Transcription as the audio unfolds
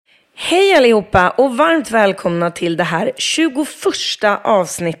Hej allihopa och varmt välkomna till det här 21:a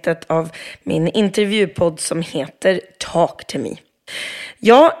avsnittet av min intervjupodd som heter Talk to me.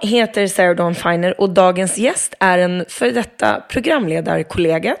 Jag heter Sarah Dawn Finer och dagens gäst är en för detta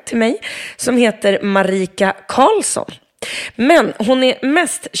programledarkollega till mig som heter Marika Karlsson. Men hon är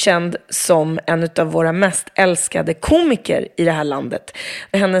mest känd som en av våra mest älskade komiker i det här landet.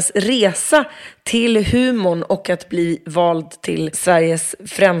 Hennes resa till humorn och att bli vald till Sveriges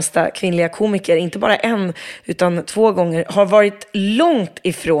främsta kvinnliga komiker, inte bara en utan 2 gånger, har varit långt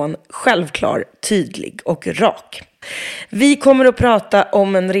ifrån självklar, tydlig och rak. Vi kommer att prata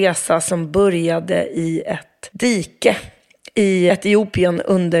om en resa som började i ett dike i Etiopien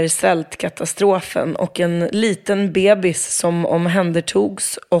under svältkatastrofen och en liten bebis som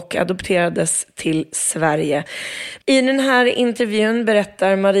omhändertogs och adopterades till Sverige. I den här intervjun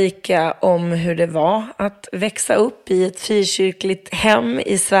berättar Marika om hur det var att växa upp i ett frikyrkligt hem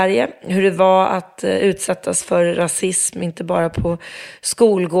i Sverige. Hur det var att utsättas för rasism, inte bara på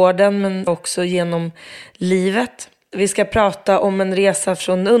skolgården men också genom livet. Vi ska prata om en resa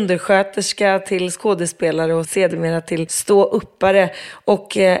från undersköterska till skådespelare och sedermera till ståuppare.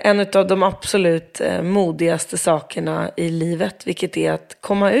 Och en av de absolut modigaste sakerna i livet, vilket är att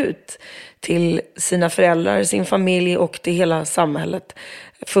komma ut till sina föräldrar, sin familj och till hela samhället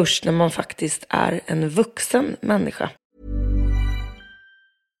först när man faktiskt är en vuxen människa.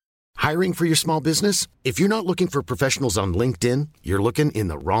 Hiring for your small business? If you're not looking for professionals on LinkedIn, you're looking in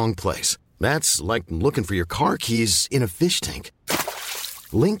the wrong place. That's like looking for your car keys in a fish tank.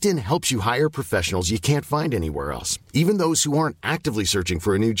 LinkedIn helps you hire professionals you can't find anywhere else, even those who aren't actively searching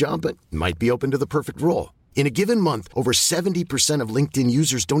for a new job but might be open to the perfect role. In a given month, over 70% of LinkedIn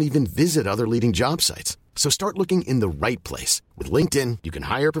users don't even visit other leading job sites. So start looking in the right place. With LinkedIn, you can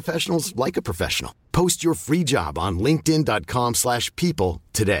hire professionals like a professional. Post your free job on linkedin.com/people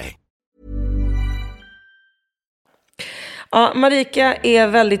today. Ja, Marika är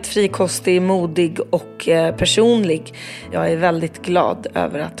väldigt frikostig, modig och personlig. Jag är väldigt glad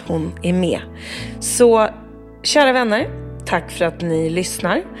över att hon är med. Så kära vänner, tack för att ni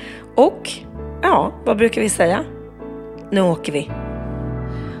lyssnar. Och ja, vad brukar vi säga? Nu åker vi. Talk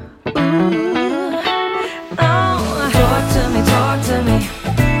to me, talk to me.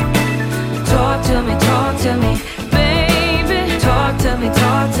 Talk to me, talk to me. Baby, talk to me,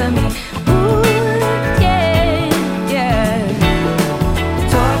 talk to me. Ooh, yeah, yeah.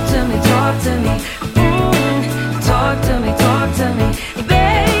 Talk to me, talk to me. Talk to me, talk to me.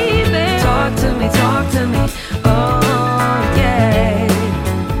 Baby, talk to me, talk to me. Oh, yeah.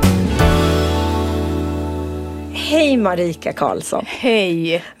 Hej Marika Karlsson.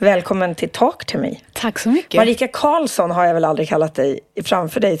 Hej. Välkommen till Talk to me. Tack så mycket. Marika Karlsson har jag väl aldrig kallat dig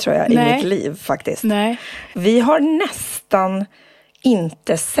framför dig, tror jag, i mitt liv faktiskt. Nej. Vi har nästan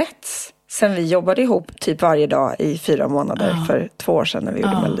inte setts sen vi jobbade ihop typ varje dag i 4 månader för 2 år sedan när vi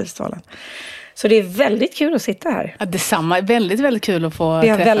gjorde Melodifestivalen. Så det är väldigt kul att sitta här. Ja, detsamma. Väldigt, väldigt kul att få Vi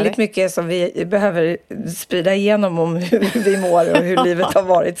har träffa väldigt dig. mycket som vi behöver sprida igenom om hur vi mår och hur livet har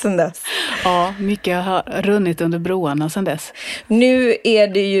varit sedan dess. Ja, mycket har runnit under broarna sedan dess. Nu är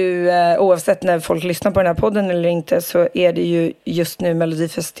det ju, oavsett när folk lyssnar på den här podden eller inte, så är det ju just nu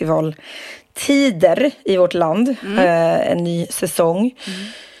Melodifestival-tider i vårt land. En ny säsong.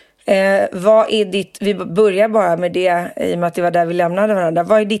 Vad är ditt, vi börjar bara med det i och med att det var där vi lämnade varandra.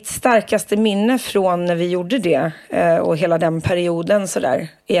 Vad är ditt starkaste minne från när vi gjorde det och hela den perioden så där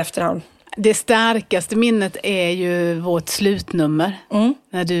i efterhand? Det starkaste minnet är ju vårt slutnummer.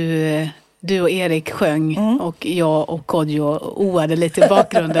 När du och Erik sjöng och jag och Kodjo oade lite i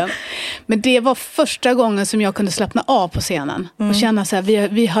bakgrunden. Men det var första gången som jag kunde slappna av på scenen och känna så här,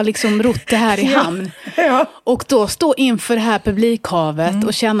 vi har liksom rott det här i hamn. Ja. Och då stå inför det här publikhavet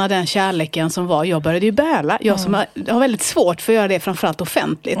och känna den kärleken som var. Jag började ju bäla. Jag som har väldigt svårt för att göra det framförallt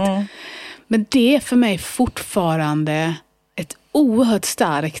offentligt. Men det är för mig fortfarande ett oerhört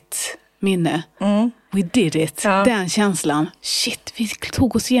starkt minne. We did it. Ja. Den känslan. Shit, vi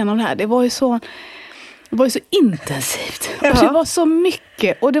tog oss igenom det här. Det var ju så intensivt. Ja. Och det var så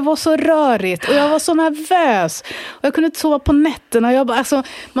mycket. Och det var så rörigt. Och jag var så nervös. Och jag kunde inte sova på nätterna. Och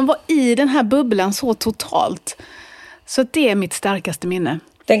man var i den här bubblan så totalt. Så det är mitt starkaste minne.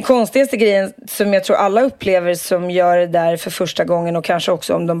 Den konstigaste grejen som jag tror alla upplever som gör det där för första gången och kanske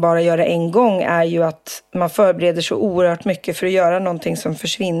också om de bara gör det en gång är ju att man förbereder så oerhört mycket för att göra någonting som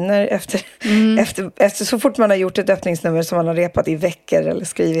försvinner efter så fort man har gjort ett öppningsnummer som man har repat i veckor eller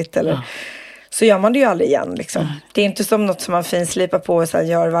skrivit eller så gör man det ju aldrig igen liksom. Det är inte som något som man finslipar på och sen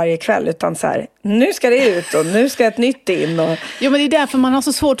gör varje kväll utan så här, nu ska det ut och nu ska ett nytt in och... Jo, men det är därför man har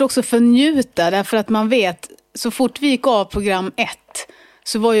så svårt också för att njuta, därför att man vet så fort vi gick av program 1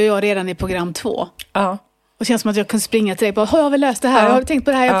 så var ju jag redan i program 2. Ja. Och det känns som att jag kan springa till dig. Bara, har jag väl läst det här? Jag har tänkt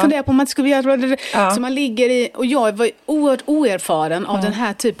på det här. Jag funderar på om man skulle göra det. Så man ligger i... Och jag var oerhört oerfaren av den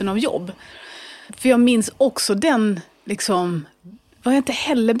här typen av jobb. För jag minns också den... Liksom, var jag inte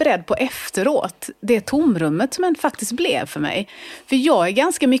heller beredd på efteråt. Det tomrummet som det faktiskt blev för mig. För jag är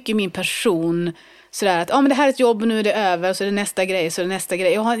ganska mycket i min person... Sådär att men det här är ett jobb och nu är det över. Så är det nästa grej, så är det nästa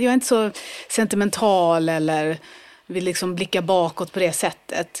grej. Jag är inte så sentimental eller vill liksom blicka bakåt på det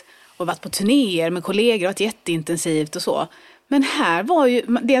sättet. Och varit på turnéer med kollegor och varit jätteintensivt och så. Men här var ju,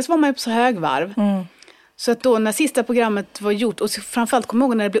 dels var man ju på så högvarv. Så att då när sista programmet var gjort, och framförallt kom jag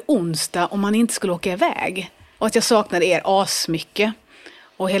ihåg när det blev onsdag och man inte skulle åka iväg. Och att jag saknade er asmycket.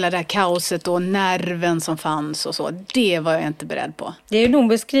 Och hela det här kaoset och nerven som fanns och så. Det var jag inte beredd på. Det är ju en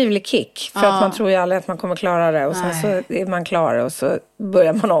obeskrivlig kick. För att man tror ju aldrig att man kommer klara det. Och sen så är man klar och så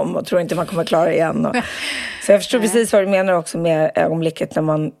börjar man om och tror inte man kommer klara det igen. Så jag förstår precis vad du menar också med ögonblicket när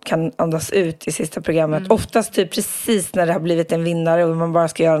man kan andas ut i sista programmet. Oftast typ precis när det har blivit en vinnare och man bara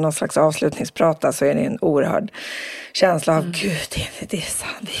ska göra någon slags avslutningsprata, så är det en oerhörd känsla av gud, det är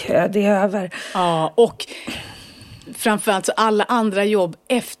sant, det är över. Ja, och... Framförallt så alla andra jobb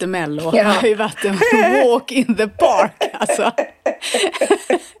efter Mello har ju varit en walk in the park. Alltså.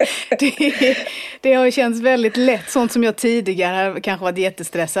 Det har ju känts väldigt lätt. Sånt som jag tidigare kanske varit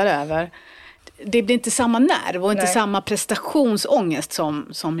jättestressad över. Det blir inte samma nerv och inte samma prestationsångest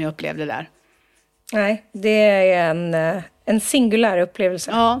som jag upplevde där. Nej, det är en singulär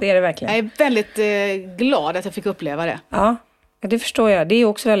upplevelse. Ja, det är det verkligen. Jag är väldigt glad att jag fick uppleva det. Ja, det förstår jag. Det är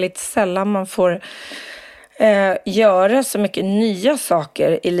också väldigt sällan man får... göra så mycket nya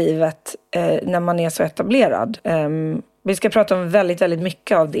saker i livet när man är så etablerad. Vi ska prata om väldigt, väldigt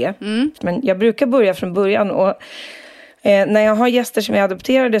mycket av det. Men jag brukar börja från början. Och när jag har gäster som är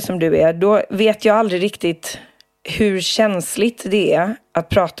adopterade som du är, då vet jag aldrig riktigt hur känsligt det är att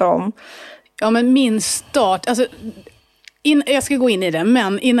prata om. Ja, men min start... Alltså, jag ska gå in i det,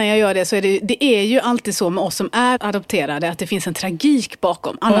 men innan jag gör det så är det är ju alltid så med oss som är adopterade att det finns en tragik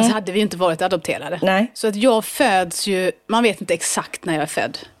bakom. Annars hade vi inte varit adopterade. Nej. Så att jag föds ju, man vet inte exakt när jag är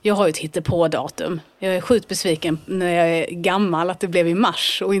född. Jag har ju ett hittepådatum. Jag är sjukt besviken när jag är gammal att det blev i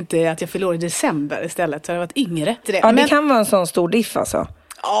mars och inte att jag förlorade i december istället. Så jag har varit yngre till det. Ja, det kan vara en sån stor diff alltså.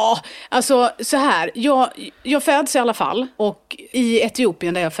 Ja, alltså så här. Jag föds i alla fall. Och i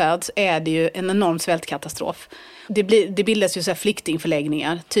Etiopien där jag föds är det ju en enorm svältkatastrof. Det bildas ju så här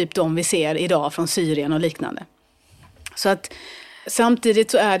flyktingförläggningar, typ de vi ser idag från Syrien och liknande. Så att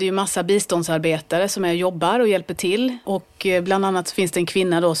samtidigt så är det ju massa biståndsarbetare som är jobbar och hjälper till. Och bland annat så finns det en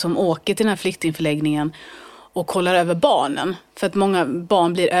kvinna då som åker till den här flyktingförläggningen och kollar över barnen. För att många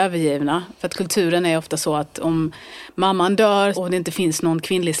barn blir övergivna. För att kulturen är ofta så att om mamman dör och det inte finns någon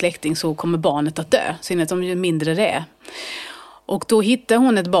kvinnlig släkting så kommer barnet att dö. Synnerhet om ju mindre det är. Och då hittar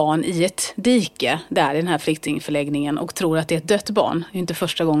hon ett barn i ett dike där i den här flyktingförläggningen och tror att det är ett dött barn. Det är inte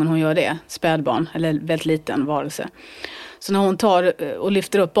första gången hon gör det. Spädbarn, eller väldigt liten varelse. Så när hon tar och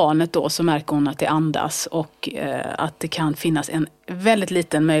lyfter upp barnet då så märker hon att det andas och att det kan finnas en väldigt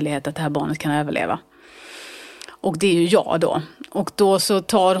liten möjlighet att det här barnet kan överleva. Och det är ju jag då. Och då så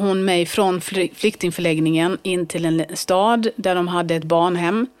tar hon mig från flyktingförläggningen in till en stad där de hade ett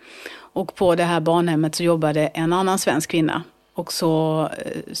barnhem. Och på det här barnhemmet så jobbade en annan svensk kvinna. Och så,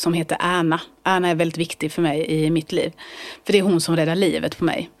 som heter Erna. Erna är väldigt viktig för mig i mitt liv. För det är hon som räddar livet på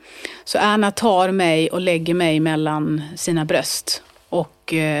mig. Så Erna tar mig och lägger mig mellan sina bröst.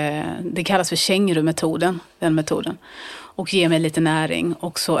 Och det kallas för kängurumetoden, den metoden. Och ger mig lite näring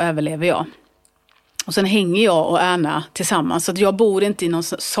och så överlever jag. Och sen hänger jag och Erna tillsammans. Så att jag bor inte i någon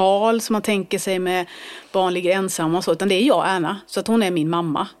sal som man tänker sig med barn ligger ensamma och så. Utan det är jag och Erna. Så att hon är min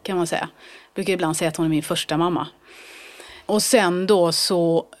mamma kan man säga. Jag brukar ibland säga att hon är min första mamma. Och sen då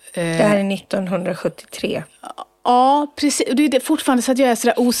så... Det här är 1973. Ja, precis. Det är fortfarande så att jag är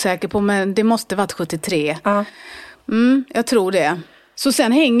sådär osäker på, men det måste varit 73. Ja. Jag tror det. Så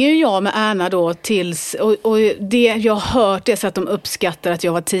sen hänger ju jag med Erna då tills... Och det jag har hört är så att de uppskattar att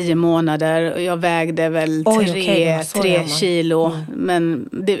jag var 10 månader. Och jag vägde väl 3 kilo. Men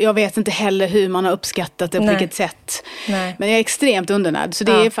jag vet inte heller hur man har uppskattat det på vilket sätt. Nej. Men jag är extremt undernärd. Så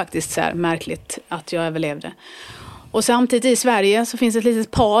det är faktiskt så här märkligt att jag överlevde. Och samtidigt i Sverige så finns ett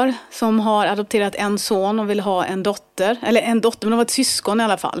litet par som har adopterat en son och vill ha en dotter. Eller en dotter, men de var ett syskon i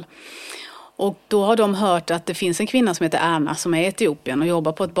alla fall. Och då har de hört att det finns en kvinna som heter Erna som är i Etiopien och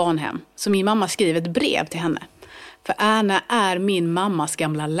jobbar på ett barnhem. Så min mamma skriver ett brev till henne. För Erna är min mammas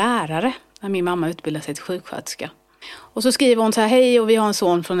gamla lärare när min mamma utbildade sig till sjuksköterska. Och så skriver hon så här: hej, och vi har en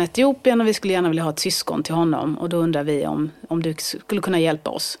son från Etiopien och vi skulle gärna vilja ha ett syskon till honom. Och då undrar vi om du skulle kunna hjälpa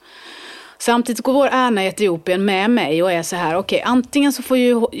oss. Samtidigt går vår Erna i Etiopien med mig och är så här, okej, antingen så får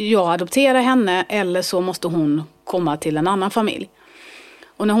ju jag adoptera henne eller så måste hon komma till en annan familj.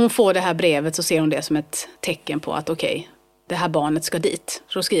 Och när hon får det här brevet så ser hon det som ett tecken på att okej, det här barnet ska dit.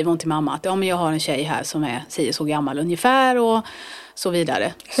 Så då skriver hon till mamma att men jag har en tjej här som är så gammal ungefär och så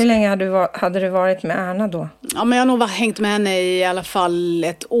vidare. Hur länge hade du varit med Erna då? Ja, men jag har nog hängt med henne i alla fall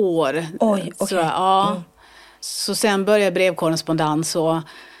ett år. Oj, okej. Så sen började brevkorrespondens och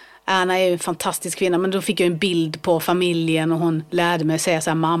Erna är ju en fantastisk kvinna, men då fick jag en bild på familjen och hon lärde mig att säga så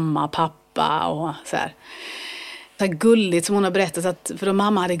här, mamma, pappa och så här. Så här gulligt som hon har berättat att för då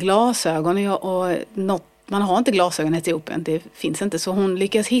mamma hade glasögon och man har inte glasögon i Etiopien, det finns inte. Så hon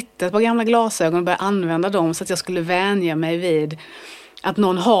lyckas hitta ett par gamla glasögon och börja använda dem så att jag skulle vänja mig vid att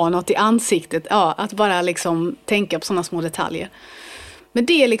någon har något i ansiktet. Ja, att bara liksom tänka på sådana små detaljer. Men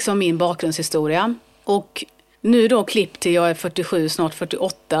det är liksom min bakgrundshistoria. Och nu då klipp till jag är 47, snart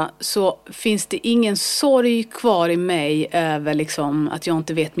 48, så finns det ingen sorg kvar i mig över liksom att jag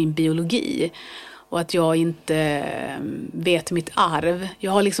inte vet min biologi. Och att jag inte vet mitt arv.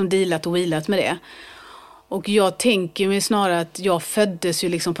 Jag har liksom dealat och wheelat med det. Och jag tänker mig snarare att jag föddes ju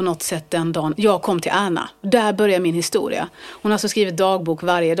liksom på något sätt den dagen jag kom till Erna. Där börjar min historia. Hon har alltså skrivit dagbok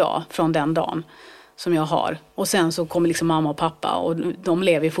varje dag från den dagen som jag har. Och sen så kommer liksom mamma och pappa och de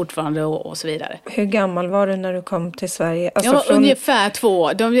lever ju fortfarande och så vidare. Hur gammal var du när du kom till Sverige? Alltså jag var ungefär 2.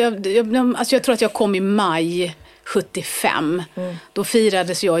 Alltså jag tror att jag kom i maj 75. Då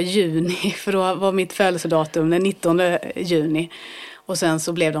firades jag i juni, för då var mitt födelsedatum den 19 juni. Och sen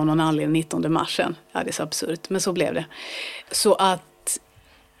så blev det av någon anledning 19 marsen. Ja, det är så absurt, men så blev det. Så att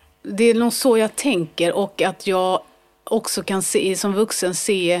det är nog så jag tänker, och att jag också kan se som vuxen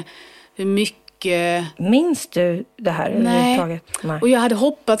se hur mycket... Minns du det här överhuvudtaget? Nej. Och jag hade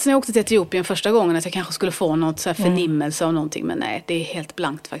hoppats när jag åkte till Etiopien första gången att jag kanske skulle få något så här förnimmelse av någonting, men nej, det är helt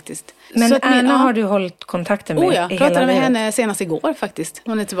blankt faktiskt. Men så Erna har du hållit kontakten med jag pratade med henne senast igår faktiskt.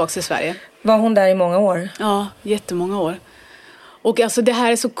 Hon är tillbaka i Sverige. Var hon där i många år? Ja, jättemånga år. Och alltså det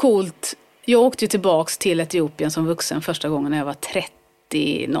här är så coolt. Jag åkte ju tillbaks till Etiopien som vuxen första gången när jag var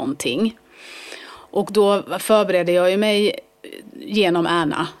 30 någonting. Och då förberedde jag ju mig genom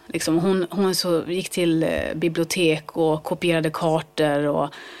Erna. Liksom hon så gick till bibliotek och kopierade kartor och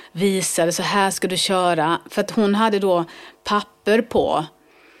visade så här ska du köra. För att hon hade då papper på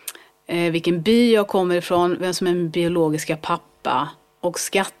vilken by jag kommer ifrån, vem som är min biologiska pappa och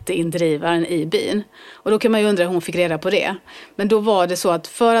skatteindrivaren i byn. Och då kan man ju undra hur hon fick reda på det. Men då var det så att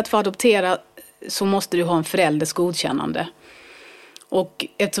för att få adoptera så måste du ha en förälders godkännande. Och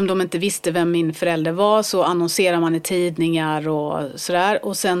eftersom de inte visste vem min förälder var så annonserar man i tidningar och sådär.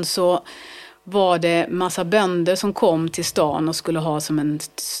 Och sen så var det massa bönder som kom till stan och skulle ha som en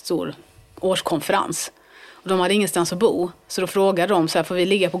stor årskonferens. Och de hade ingenstans att bo. Så då frågade de så här, får vi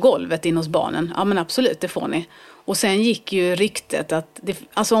ligga på golvet in hos barnen? Ja men absolut, det får ni. Och sen gick ju ryktet att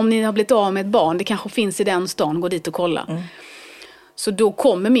alltså om ni har blivit av med ett barn, det kanske finns i den stan, gå dit och kolla. Så då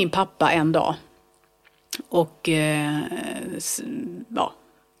kommer min pappa en dag. Och ja,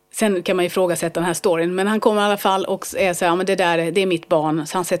 sen kan man ju ifrågasätta den här storyn. Men han kommer i alla fall och är så här, men det är mitt barn.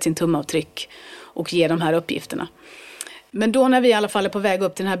 Så han sätter sin tumavtryck och ger de här uppgifterna. Men då när vi i alla fall är på väg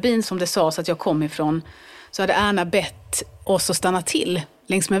upp till den här byn som det sa så att jag kom ifrån, så hade Erna bett oss att stanna till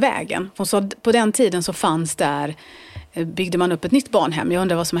längs med vägen. Hon sa på den tiden så fanns där, byggde man upp ett nytt barnhem. Jag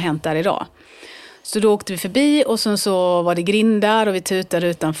undrar vad som har hänt där idag. Så då åkte vi förbi och sen så var det grindar och vi tutade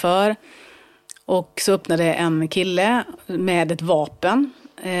utanför. Och så öppnade en kille med ett vapen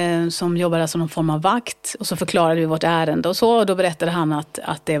som jobbade som någon form av vakt. Och så förklarade vi vårt ärende och så. Och då berättade han att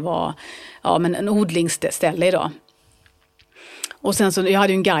det var en odlingsställe idag. Och sen så, jag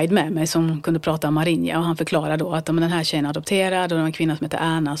hade ju en guide med mig som kunde prata marinja. Och han förklarade då att den här tjejen är adopterad och det var en kvinna som heter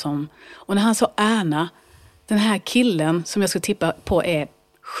Erna. Och när han sa Erna, den här killen som jag skulle tippa på är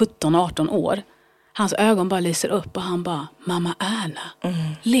 17-18 år. Hans ögon bara lyser upp och han bara, mamma Erna,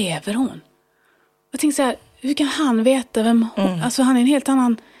 lever hon? Jag tänkte så här, hur kan han veta vem hon... Alltså han är en helt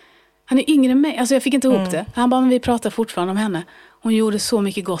annan... Han är yngre än mig. Alltså jag fick inte ihop det. Han bara, men vi pratar fortfarande om henne. Hon gjorde så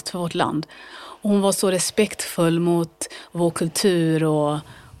mycket gott för vårt land. Och hon var så respektfull mot vår kultur och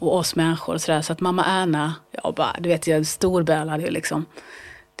oss människor och sådär. Så att mamma Erna, du vet, jag storbölade ju liksom.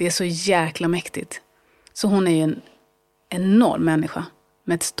 Det är så jäkla mäktigt. Så hon är ju en enorm människa.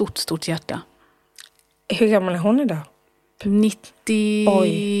 Med ett stort, stort hjärta. Hur gammal är hon idag?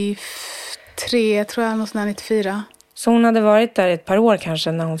 93 tror jag, någon sån här 94. Så hon hade varit där ett par år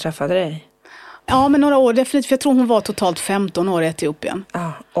kanske när hon träffade dig? Ja, men några år definitivt. För jag tror hon var totalt 15 år i Etiopien.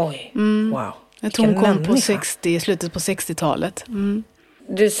 Wow. Jag tror hon kom på slutet på 60-talet.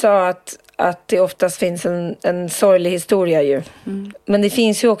 Du sa att det oftast finns en sorglig historia ju. Men det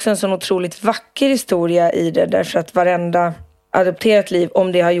finns ju också en sån otroligt vacker historia i det. Därför att varenda adopterat liv,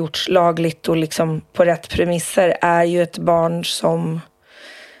 om det har gjorts lagligt och liksom på rätt premisser, är ju ett barn som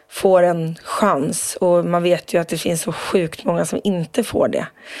får en chans. Och man vet ju att det finns så sjukt många som inte får det.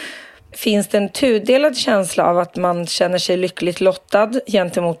 Finns det en tudelad känsla av att man känner sig lyckligt lottad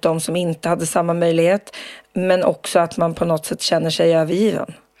gentemot de som inte hade samma möjlighet, men också att man på något sätt känner sig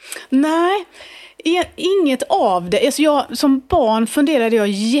övergiven? Nej, inget av det. Alltså som barn funderade jag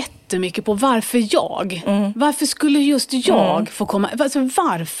jättemycket på varför jag. Varför skulle just jag få komma? Alltså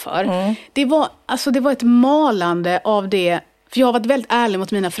varför? Det var ett malande av det. För jag har varit väldigt ärlig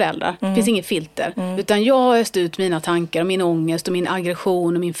mot mina föräldrar. Det finns inget filter. Utan jag har öst ut mina tankar och min ångest och min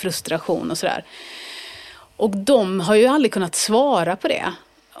aggression och min frustration och sådär. Och de har ju aldrig kunnat svara på det.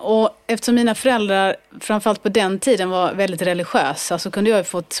 Och eftersom mina föräldrar, framförallt på den tiden, var väldigt religiösa, så kunde jag ju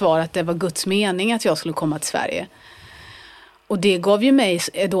få ett svar att det var Guds mening att jag skulle komma till Sverige. Och det gav ju mig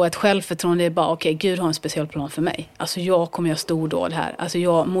då ett självförtroende. Bara okej, Gud har en speciell plan för mig. Alltså jag kommer göra stordåd här. Alltså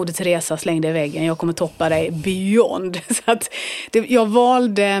Moder Teresa slängde i väggen. Jag kommer toppa dig beyond. Så att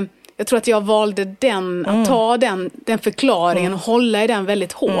jag tror att jag valde att ta den förklaringen och hålla i den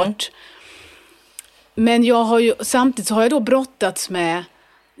väldigt hårt. Men samtidigt så har jag då brottats med,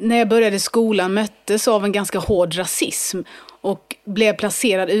 när jag började skolan möttes av en ganska hård rasism och blev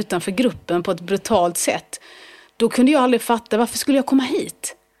placerad utanför gruppen på ett brutalt sätt. Då kunde jag aldrig fatta, varför skulle jag komma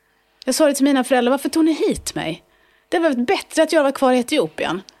hit? Jag sa det till mina föräldrar, varför tog ni hit mig? Det var bättre att jag var kvar i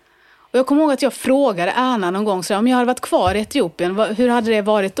Etiopien. Och jag kommer ihåg att jag frågade Erna någon gång, så om jag hade varit kvar i Etiopien, hur hade det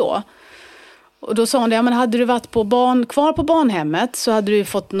varit då? Och då sa hon det, men hade du varit kvar på barnhemmet så hade du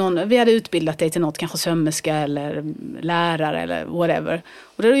fått vi hade utbildat dig till något, kanske sömmerska eller lärare eller whatever.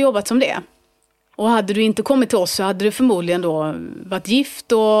 Och då hade du jobbat som det. Och hade du inte kommit till oss så hade du förmodligen då varit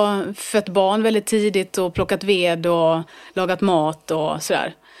gift och fött barn väldigt tidigt och plockat ved och lagat mat och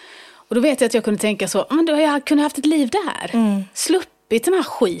sådär. Och då vet jag att jag kunde tänka så, men då jag kunde haft ett liv där. Sluppit den här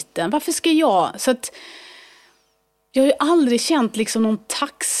skiten. Varför ska jag? Så att jag har ju aldrig känt liksom någon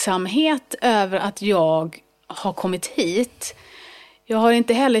tacksamhet över att jag har kommit hit. Jag har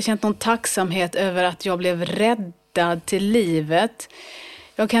inte heller känt någon tacksamhet över att jag blev räddad till livet.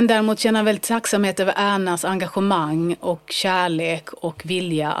 Jag kan däremot känna väldigt tacksamhet över Ernas engagemang och kärlek och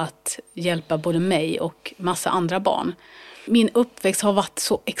vilja att hjälpa både mig och massa andra barn. Min uppväxt har varit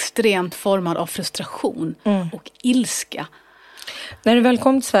så extremt formad av frustration och ilska. När du väl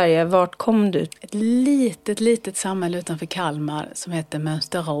kom till Sverige, vart kom du? Ett litet samhälle utanför Kalmar som heter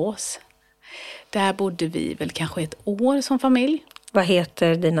Mönsterås. Där bodde vi väl kanske ett år som familj. Vad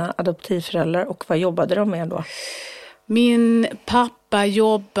heter dina adoptivföräldrar och vad jobbade de med då? Min pappa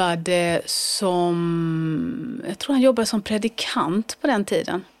jobbade jag tror han jobbade som predikant på den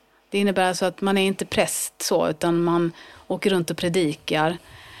tiden. Det innebär alltså att man är inte präst så, utan man åker runt och predikar.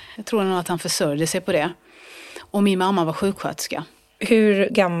 Jag tror nog att han försörjde sig på det. Och min mamma var sjuksköterska. Hur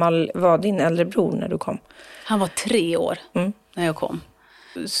gammal var din äldre bror när du kom? Han var 3 år när jag kom.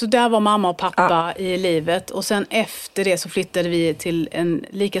 Så där var mamma och pappa i livet. Och sen efter det så flyttade vi till en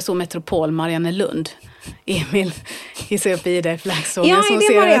lika stor metropol, Mariannelund. Emil hissade upp i dig flaggstången som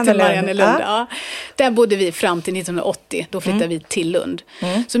ser till Mariannelund. Ja. Där bodde vi fram till 1980. Då flyttade vi till Lund.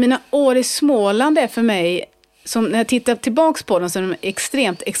 Så mina år i Småland är för mig, som när jag tittar tillbaka på dem, så är de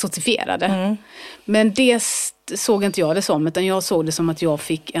extremt exotifierade. Men det såg inte jag det som, utan jag såg det som att jag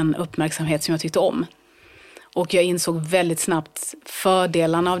fick en uppmärksamhet som jag tyckte om. Och jag insåg väldigt snabbt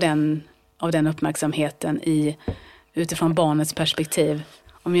fördelarna av den uppmärksamheten utifrån barnets perspektiv.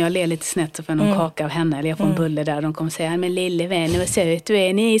 Om jag ler lite snett så får jag någon kaka av henne, eller jag får en bulle där, och de kommer säga, men lille vän, vad söt du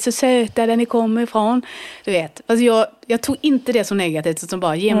är, ni är så söta där ni kommer ifrån. Du vet, alltså jag tog inte det som negativt, utan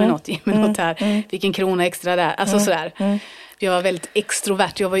bara ge mig något här, vilken krona extra där, alltså sådär. Jag var väldigt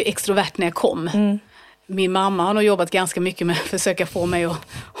extrovert, jag var ju extrovert när jag kom. Min mamma har nog jobbat ganska mycket med att försöka få mig att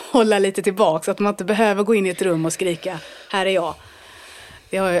hålla lite tillbaka, så att man inte behöver gå in i ett rum och skrika, här är jag.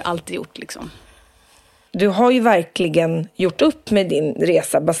 Det har jag ju alltid gjort liksom. Du har ju verkligen gjort upp med din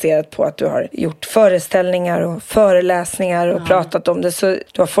resa baserat på att du har gjort föreställningar och föreläsningar och pratat om det. Så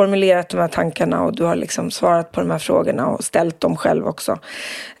du har formulerat de här tankarna och du har liksom svarat på de här frågorna och ställt dem själv också.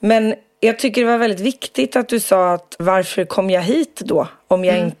 Men jag tycker det var väldigt viktigt att du sa att varför kom jag hit då om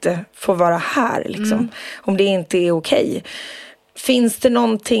jag inte får vara här liksom? Om det inte är okej. Finns det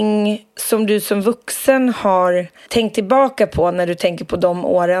någonting som du som vuxen har tänkt tillbaka på när du tänker på de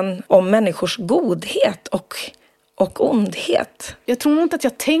åren om människors godhet och ondhet? Jag tror nog inte att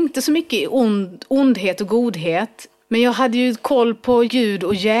jag tänkte så mycket i ondhet och godhet. Men jag hade ju koll på Gud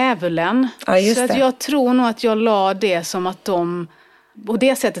och djävulen. Ja, just så att det. jag tror nog att jag la det som att de på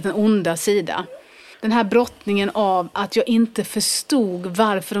det sättet en onda sida. Den här brottningen av att jag inte förstod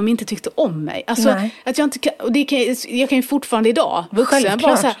varför de inte tyckte om mig. Alltså, att jag inte och jag kan ju fortfarande idag, vuxen,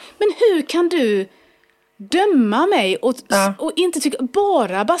 bara så här, men hur kan du döma mig och inte tycka,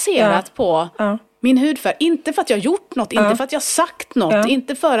 bara baserat på min hudfärg? Inte för att jag gjort något, inte för att jag sagt något,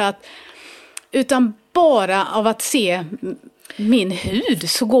 inte för att, utan bara av att se min hud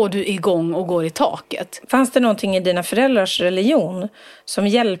så går du igång och går i taket. Fanns det någonting i dina föräldrars religion som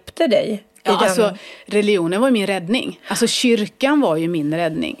hjälpte dig? Alltså religionen var min räddning. Alltså kyrkan var ju min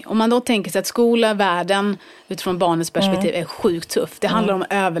räddning. Om man då tänker sig att skola, världen utifrån barnets perspektiv är sjukt tuff. Det handlar om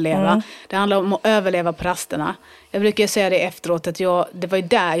att överleva. Det handlar om att överleva på rasterna. Jag brukar säga det efteråt att det var ju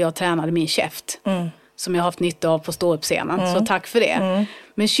där jag tränade min käft. Som jag har haft nytta av på ståuppscenen. Så tack för det.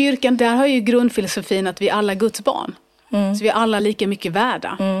 Men kyrkan, där har ju grundfilosofin att vi alla är Guds barn. Så vi är alla lika mycket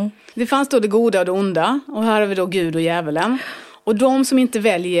värda. Det fanns då det goda och det onda. Och här har vi då Gud och djävulen. Och de som inte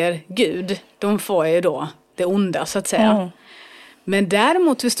väljer Gud, de får ju då det onda så att säga. Men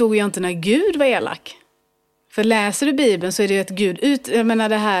däremot förstod jag inte när Gud var elak. För läser du Bibeln så är det ju att Gud, jag menar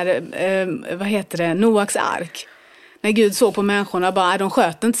det här, Noaks ark. När Gud såg på människorna, bara de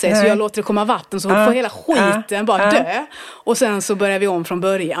sköt inte sig så jag låter det komma vatten så får hela skiten bara dö. Och sen så börjar vi om från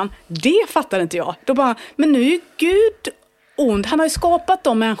början. Det fattar inte jag. Då bara, men nu är ju Gud ond. Han har ju skapat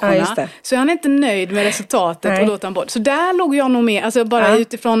de människorna. Så han är inte nöjd med resultatet och låter han bort. Så där låg jag nog med, alltså bara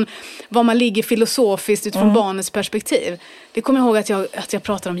utifrån vad man ligger filosofiskt utifrån barnets perspektiv. Det kommer jag ihåg att jag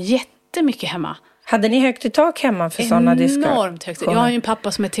pratade om jättemycket hemma. Hade ni högt i tak hemma för sådana diskussioner? Enormt högt. Jag har ju en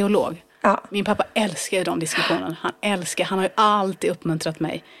pappa som är teolog. Min pappa älskar ju de diskussionerna. Han har ju alltid uppmuntrat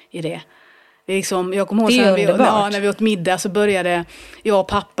mig i det. Det är liksom, jag kommer ihåg när vi åt middag så började jag och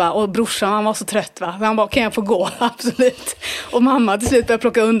pappa och brorsan, han var så trött va. Han bara, kan jag få gå? Absolut. Och mamma till slut började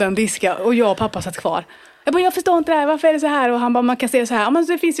plocka undan diska och jag och pappa satt kvar. Jag förstår inte det här, varför är det så här? Och han bara, man kan se det så här. Men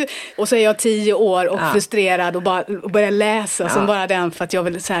det finns ju... Och så är jag 10 år och frustrerad och börjar läsa som bara den för att jag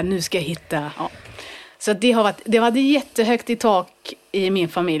vill så här, nu ska jag hitta... Ja. Så det var jättehögt i tak i min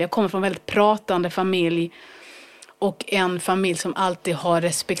familj. Jag kommer från en väldigt pratande familj. Och en familj som alltid har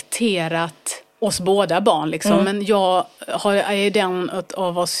respekterat oss båda barn. Liksom. Men jag är den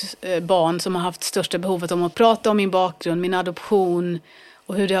av oss barn som har haft största behovet om att prata om min bakgrund, min adoption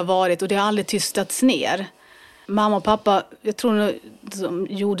och hur det har varit. Och det har aldrig tystats ner. Mamma och pappa, jag tror de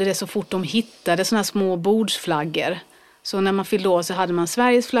gjorde det så fort de hittade såna här små bordsflaggor. Så när man fyllde år så hade man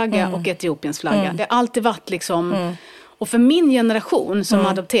Sveriges flagga och Etiopiens flagga. Det har alltid varit liksom... Och för min generation som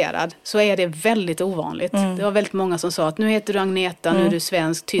adopterad så är det väldigt ovanligt. Det var väldigt många som sa att nu heter du Agneta, nu är du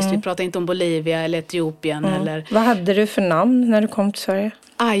svensk, tyst. Vi pratar inte om Bolivia eller Etiopien. Eller... Vad hade du för namn när du kom till Sverige?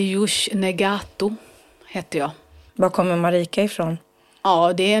 Ayush Negato hette jag. Var kommer Marika ifrån?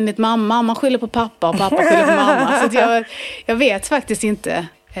 Ja, det är enligt mamma. Man skyller på pappa och pappa skyller på mamma. Så jag vet faktiskt inte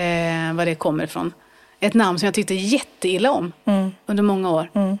var det kommer ifrån. Ett namn som jag tyckte jätteilla om under många år.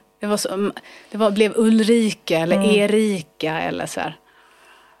 Det blev Ulrika eller Erika eller så här.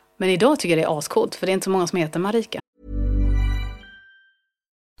 Men idag tycker jag det är ascoolt för det är inte så många som heter Marika.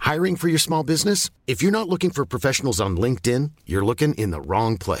 Hiring for your small business? If you're not looking for professionals on LinkedIn, you're looking in the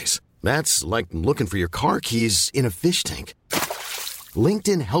wrong place. That's like looking for your car keys in a fish tank.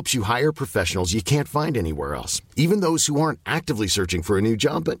 LinkedIn helps you hire professionals you can't find anywhere else, even those who aren't actively searching for a new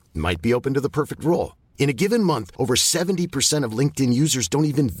job but might be open to the perfect role. In a given month, over 70% of LinkedIn users don't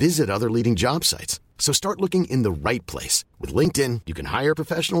even visit other leading job sites. So start looking in the right place. With LinkedIn, you can hire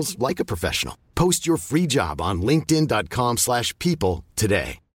professionals like a professional. Post your free job on linkedin.com/people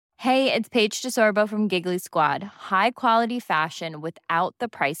today. Hey, it's Paige DeSorbo from Giggly Squad. High quality fashion without the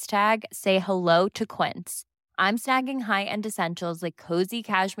price tag. Say hello to Quince. I'm snagging high-end essentials like cozy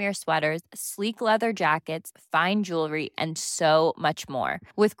cashmere sweaters, sleek leather jackets, fine jewelry, and so much more.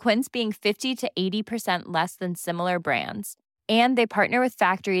 With Quince being 50 to 80% less than similar brands. And they partner with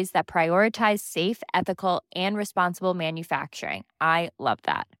factories that prioritize safe, ethical, and responsible manufacturing. I love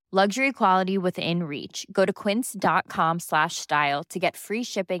that. Luxury quality within reach. Go to quince.com/style to get free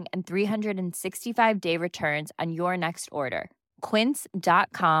shipping and 365-day returns on your next order.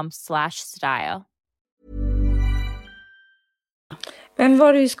 Quince.com/style. Vem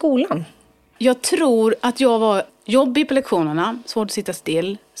var du i skolan? Jag tror att jag var jobbig på lektionerna. Svårt att sitta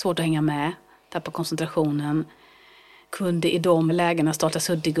still, svårt att hänga med, tappa koncentrationen. Kunde i de lägena starta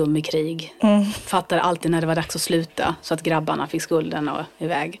suddgummikrig. Fattade alltid när det var dags att sluta så att grabbarna fick skulden och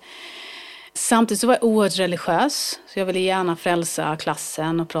iväg. Samtidigt så var jag oerhört religiös. Så jag ville gärna frälsa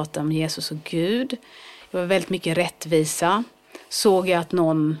klassen och prata om Jesus och Gud. Jag var väldigt mycket rättvisa. Såg jag att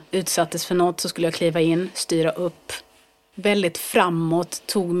någon utsattes för något så skulle jag kliva in, styra upp. Väldigt framåt,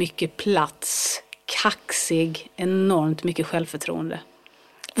 tog mycket plats, kaxig, enormt mycket självförtroende.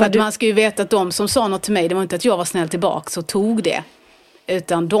 För att man ska ju veta att de som sa något till mig, det var inte att jag var snäll tillbaka så tog det.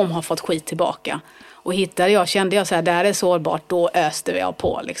 Utan de har fått skit tillbaka. Och kände jag så här, där är sårbart, då öste jag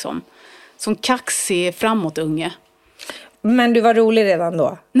på liksom. Som kaxig framåtunge. Men du var rolig redan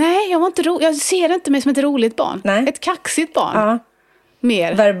då? Nej, jag var inte rolig. Jag ser inte mig som ett roligt barn. Nej. Ett kaxigt barn. Ja.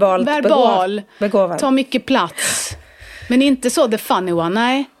 Mer. Verbal. Begåvad. Ta mycket plats. Men inte så the funny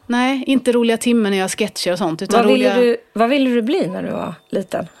one. Nej, inte roliga timmen när jag sketcher och sånt. Utan Vad ville du bli när du var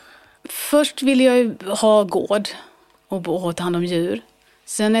liten? Först ville jag ju ha gård och ta hand om djur.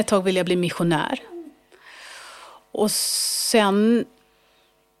 Sen ett tag ville jag bli missionär. Och sen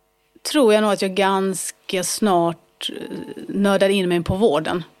tror jag nog att jag ganska snart nördade in mig på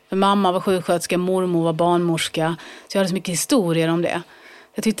vården. För mamma var sjuksköterska, mormor var barnmorska. Så jag hade så mycket historier om det.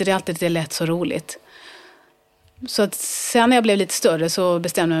 Jag tyckte det alltid lät så roligt. Så att sen när jag blev lite större så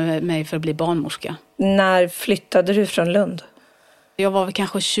bestämde jag mig för att bli barnmorska. När flyttade du från Lund? Jag var väl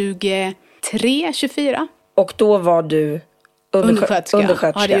kanske 23, 24. Och då var du undersköterska?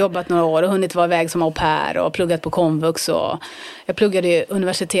 Jag hade jobbat några år och hunnit vara iväg som au pair och pluggat på komvux. Och jag pluggade i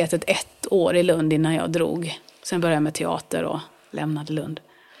universitetet 1 år i Lund innan jag drog. Sen började jag med teater och lämnade Lund.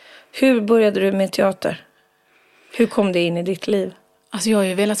 Hur började du med teater? Hur kom det in i ditt liv? Alltså jag har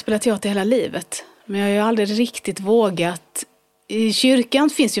ju velat spela teater hela livet. Men jag har ju aldrig riktigt vågat. I kyrkan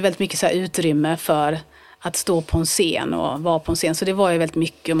finns ju väldigt mycket så här utrymme för att stå på en scen och vara på en scen. Så det var ju väldigt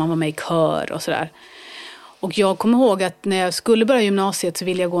mycket och man var med i kör och sådär. Och jag kommer ihåg att när jag skulle börja gymnasiet så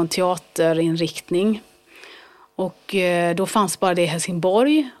ville jag gå en teaterinriktning. Och då fanns bara det i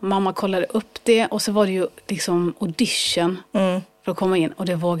Helsingborg. Mamma kollade upp det och så var det ju liksom audition för att komma in. Och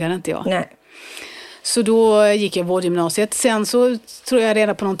det vågade inte jag. Nej. Så då gick jag vårdgymnasiet. Sen så tror jag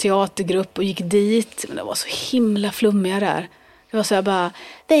redan på någon teatergrupp och gick dit. Men det var så himla flummiga där. Det var så här bara,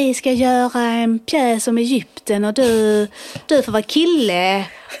 vi ska göra en pjäs om Egypten och du får vara kille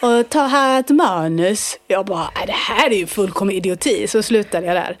och ta här ett manus. Jag bara, det här är ju fullkomlig idioti. Så slutade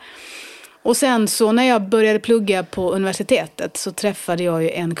jag där. Och sen så när jag började plugga på universitetet så träffade jag ju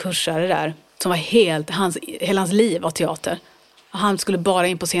en kursare där. Som var hela hans liv var teater. Han skulle bara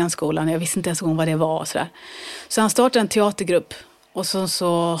in på scenskolan. Jag visste inte ens vad det var. Och så han startade en teatergrupp. Och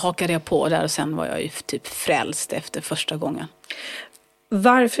så hakade jag på där. Och sen var jag ju typ frälst efter första gången.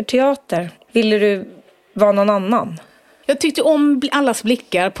 Varför teater? Ville du vara någon annan? Jag tyckte om allas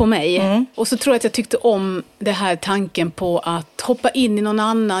blickar på mig. Och så tror jag att jag tyckte om det här tanken på att hoppa in i någon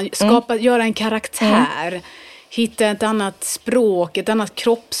annan. Göra en karaktär. Hitta ett annat språk, ett annat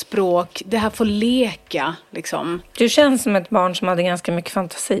kroppsspråk. Det här får leka, liksom. Du känns som ett barn som hade ganska mycket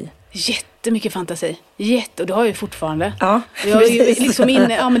fantasi. Jättemycket fantasi. Och det har jag ju fortfarande. Ja, jag är ju liksom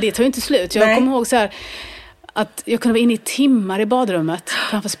inne, men det tar ju inte slut. Jag kommer ihåg så här att jag kunde vara inne i timmar i badrummet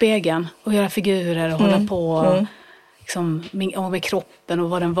framför spegeln och göra figurer och hålla på liksom, med kroppen och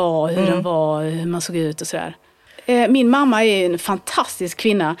vad den var, hur den var, hur man såg ut och sådär. Min mamma är en fantastisk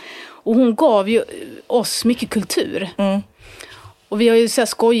kvinna. Och hon gav ju oss mycket kultur. Och vi har ju så här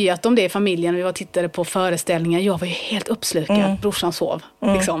skojat om det i familjen. Vi var tittade på föreställningar. Jag var ju helt uppslukad. Brorsan sov.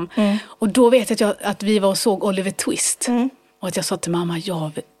 Liksom. Och då vet jag att vi var och såg Oliver Twist. Och att jag sa till mamma,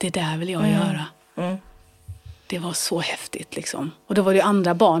 det där vill jag göra. Det var så häftigt liksom. Och då var det ju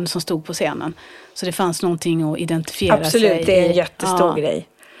andra barn som stod på scenen. Så det fanns någonting att identifiera sig. Absolut, det är en jättestor grej.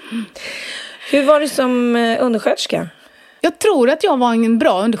 Hur var det som undersköterska? Jag tror att jag var en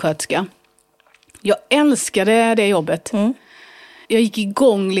bra undersköterska. Jag älskade det jobbet. Jag gick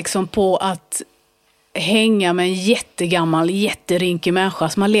igång liksom på att hänga med en jättegammal, jätterynkig människa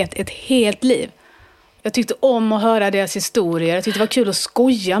som har levt ett helt liv. Jag tyckte om att höra deras historier. Jag tyckte det var kul att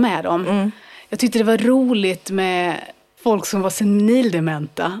skoja med dem. Jag tyckte det var roligt med folk som var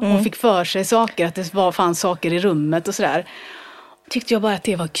senildementa och fick för sig saker, att det fanns saker i rummet och sådär. Tyckte jag bara att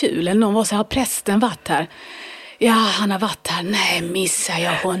det var kul. Eller någon var så här, har prästen varit här? Ja, han har varit här. Nej, missar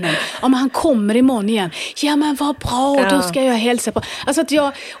jag honom. Ja, men han kommer imorgon igen. Ja, men vad bra, då ska jag hälsa på. Alltså att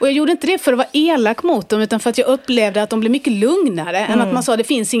jag gjorde inte det för att vara elak mot dem, utan för att jag upplevde att de blev mycket lugnare än att man sa det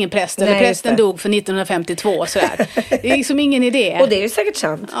finns ingen präst, eller prästen dog för 1952. Sådär. Det är liksom ingen idé. Och det är ju säkert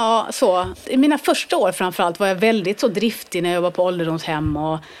sant. Ja, så. I mina första år framförallt var jag väldigt så driftig när jag var på ålderdomshem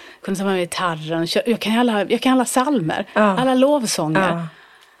och kunde ta med mig gitarren. Jag kan alla salmer, alla lovsånger.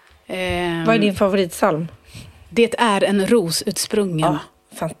 Vad är din favoritsalm? Det är en ros utsprungen.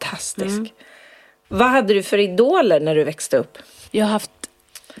 Fantastisk. Vad hade du för idoler när du växte upp? Jag har haft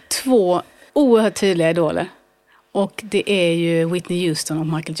 2 oerhört tydliga idoler. Och det är ju Whitney Houston och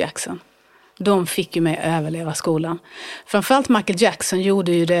Michael Jackson. De fick ju mig att överleva skolan. Framförallt Michael Jackson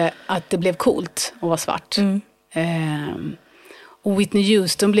gjorde ju det att det blev coolt att vara svart. Och Whitney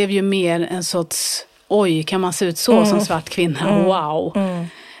Houston blev ju mer en sorts, oj, kan man se ut så som svart kvinna? Wow.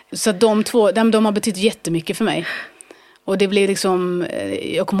 Så de två, de har betytt jättemycket för mig. Och det blev liksom,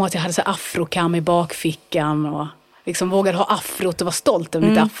 jag kommer ihåg att jag hade så afrokam i bakfickan och liksom vågade ha afrot och var stolt över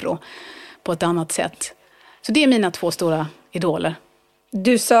mitt afro på ett annat sätt. Så det är mina 2 stora idoler.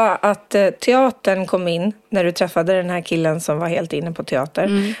 Du sa att teatern kom in när du träffade den här killen som var helt inne på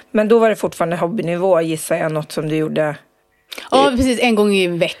teater. Men då var det fortfarande hobbynivå, gissar jag, något som du gjorde. Ja, precis. En gång i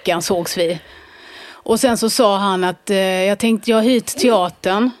veckan sågs vi. Och sen så sa han att jag har hyrt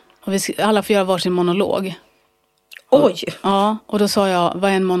teatern och vi alla får göra varsin monolog. Oj! Ja, och då sa jag,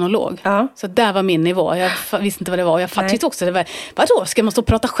 vad är en monolog? Ja. Så där var min nivå. Jag visste inte vad det var. Jag tyckte också det var, vadå, ska man stå och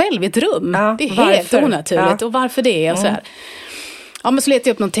prata själv i ett rum? Ja, det är helt varför? onaturligt. Ja. Och varför det? Och så här. Ja, men så letade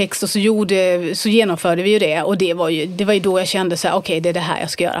jag upp någon text och så genomförde vi ju det. Och det var ju då jag kände så här, okej, det är det här jag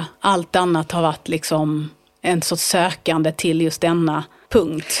ska göra. Allt annat har varit liksom en sorts sökande till just denna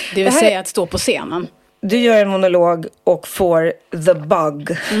punkt. Det vill säga att stå på scenen. Du gör en monolog och får the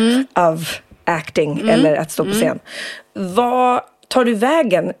bug of acting eller att stå på scen. Vad tar du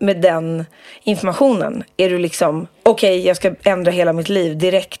vägen med den informationen? Är du liksom, okej, jag ska ändra hela mitt liv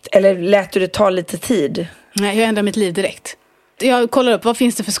direkt? Eller lät du det ta lite tid? Nej, jag ändrar mitt liv direkt. Jag kollar upp, vad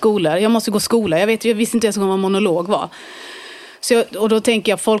finns det för skolor? Jag måste gå skola. Jag visste inte ens vad monolog var. Och då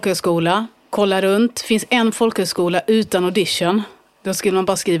tänker jag folkhögskola, kolla runt. Finns en folkhögskola utan audition. Då skulle man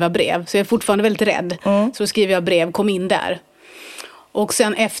bara skriva brev. Så jag är fortfarande väldigt rädd. Så då skriver jag brev, kom in där. Och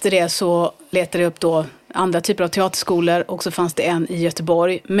sen efter det så letade jag upp då andra typer av teaterskolor. Och så fanns det en i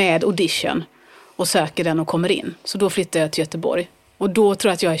Göteborg med audition. Och söker den och kommer in. Så då flyttade jag till Göteborg. Och då tror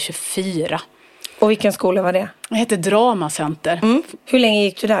jag att jag är 24. Och vilken skola var det? Det hette Dramacenter. Hur länge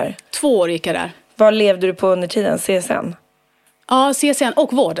gick du där? 2 år gick jag där. Vad levde du på under tiden? CSN? Ja, CSN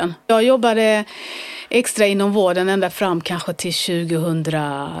och vården. Jag jobbade extra inom vården ända fram kanske till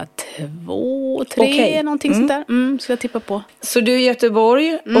 2002, 2003, någonting sånt där. Ska jag tippa på. Så du är i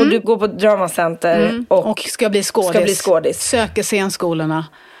Göteborg och du går på Dramacenter och ska bli skådis. Söker scenskolorna.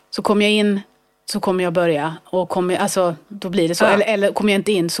 Så kommer jag in, så kommer jag börja. Och då blir det så. Eller kommer jag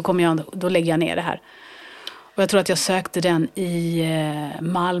inte in så då lägger jag ner det här. Och jag tror att jag sökte den i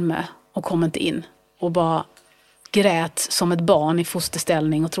Malmö och kom inte in. Och bara grät som ett barn i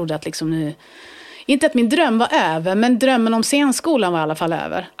fosterställning och trodde att liksom nu... Inte att min dröm var över, men drömmen om scenskolan var i alla fall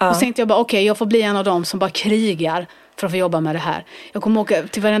över. Och så tänkte jag bara, okej, jag får bli en av dem som bara krigar för att få jobba med det här. Jag kommer åka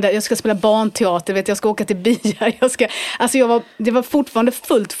till jag ska spela barnteater, jag ska åka till byar. Det var fortfarande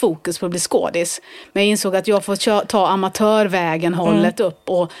fullt fokus på att bli skådis. Men jag insåg att jag får ta amatörvägen hållet upp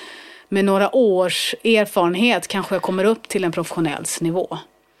och med några års erfarenhet kanske jag kommer upp till en professionell nivå.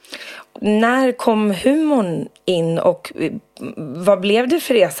 När kom humorn in och vad blev det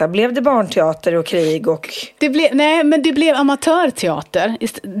för resa? Blev det barnteater och krig? Det blev amatörteater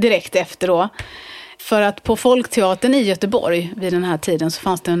direkt efter då. För att på Folkteatern i Göteborg vid den här tiden så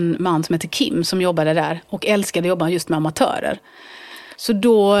fanns det en man som heter Kim som jobbade där och älskade att jobba just med amatörer. Så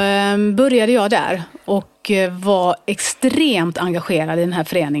då började jag där och var extremt engagerad i den här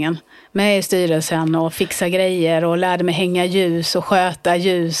föreningen. Med i styrelsen och fixa grejer och lärde mig hänga ljus och sköta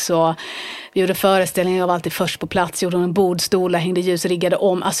ljus och vi gjorde föreställningar, jag var alltid först på plats, gjorde en bordstolar, hängde ljus, riggade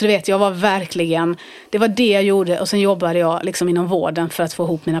om. Alltså du vet, jag var verkligen, det var det jag gjorde och sen jobbade jag liksom inom vården för att få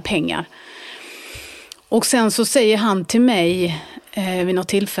ihop mina pengar. Och sen så säger han till mig vid något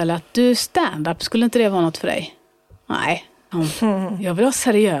tillfälle att du, stand-up, skulle inte det vara något för dig? Nej, jag vill ha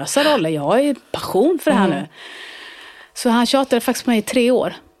seriösa roller, jag har passion för det här nu. Så han tjatade faktiskt på mig i 3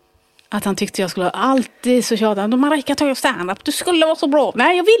 år. Att han tyckte jag skulle alltid så tjatade. Marika, ta stand-up, du skulle vara så bra.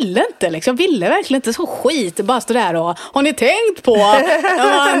 Nej, jag ville inte liksom. Jag ville verkligen inte så skit. Bara stå där och, har ni tänkt på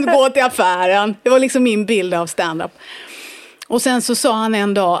när man går till affären? Det var liksom min bild av stand-up. Och sen så sa han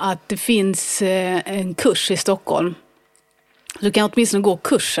en dag att det finns en kurs i Stockholm. Du kan åtminstone gå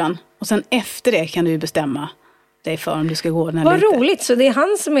kursen. Och sen efter det kan du bestämma dig för om du ska gå den eller inte. Vad roligt, så det är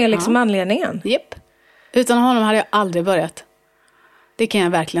han som är liksom anledningen. Japp. Utan honom hade jag aldrig börjat. Det kan jag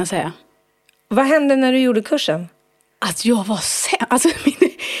verkligen säga. Vad hände när du gjorde kursen? Att jag var sämst. Alltså,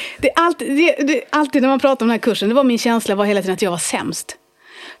 alltid när man pratar om den här kursen, det var min känsla var hela tiden att jag var sämst.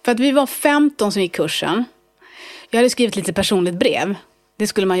 För att vi var 15 som gick kursen. Jag hade skrivit lite personligt brev. Det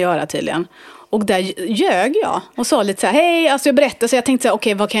skulle man göra tydligen. Och där ljög jag och sa lite så här, hej, alltså jag berättade, så jag tänkte så här,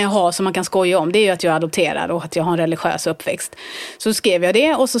 okej, vad kan jag ha som man kan skoja om? Det är ju att jag är adopterad och att jag har en religiös uppväxt. Så skrev jag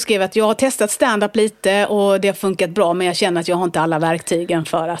det och så skrev jag att jag har testat stand-up lite och det har funkat bra, men jag känner att jag har inte alla verktygen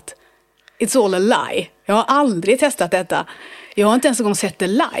för att it's all a lie. Jag har aldrig testat detta. Jag har inte ens en gång sett det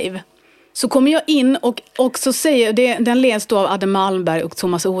live. Så kommer jag in och så säger det, den leds då av Adde Malmberg och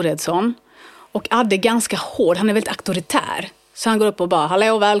Thomas Oredsson. Och Adde är ganska hård, han är väldigt auktoritär. Så han går upp och bara,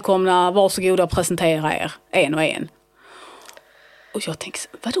 hallå, välkomna, varsågoda och presentera er, en och en. Och jag tänker,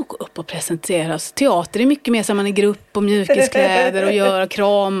 vadå gå upp och presenteras? Teater är mycket mer som man är grupp och mjukiskläder och gör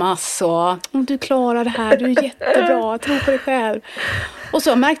kramas och om du klarar det här, du är jättebra, tro på dig själv. Och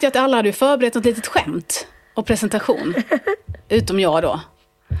så märkte jag att alla hade förberett ett litet skämt och presentation, utom jag då.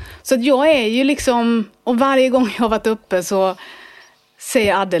 Så att jag är ju liksom, och varje gång jag har varit uppe så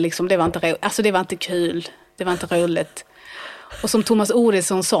säger Adde liksom, det var inte kul, det var inte roligt. Och som Thomas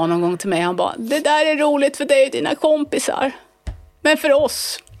Oredsson sa någon gång till mig, han bara, det där är roligt för dig och dina kompisar. Men för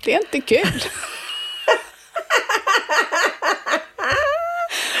oss, det är inte kul.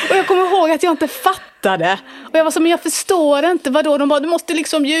 Och jag kommer ihåg att jag inte fattade. Och jag var så, men jag förstår inte, vadå? De bara, du måste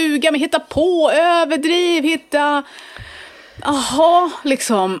liksom ljuga, men hitta på, överdriv, hitta... Aha,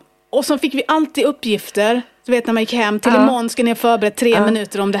 liksom. Och så fick vi alltid uppgifter. Du vet när man gick hem, till imorgon ska ni ha förberett 3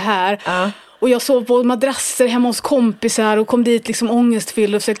 minuter om det här. Och jag sov på madrasser hemma hos kompisar och kom dit liksom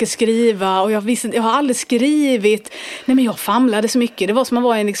ångestfylld och försökte skriva. Och jag har aldrig skrivit. Nej, men jag famlade så mycket. Det var som att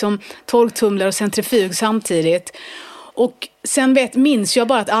vara en liksom torktumlare och centrifug samtidigt. Och sen minns jag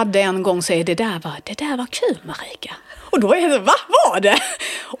bara att Adde en gång säger, det där var kul, Marika. Och då är det, vad var det?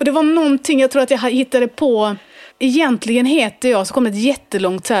 Och det var någonting, jag tror att jag hittade på. Egentligen heter jag, så kom ett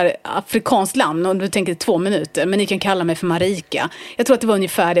jättelångt så här afrikanskt namn, och du tänker 2 minuter, men ni kan kalla mig för Marika. Jag tror att det var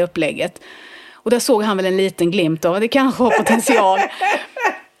ungefär det upplägget. Och där såg han väl en liten glimt av, det kanske har potential.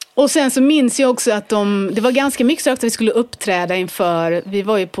 Och sen så minns jag också att det var ganska mycket så att vi skulle uppträda inför, vi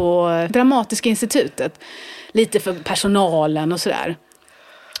var ju på Dramatiska institutet, lite för personalen och sådär.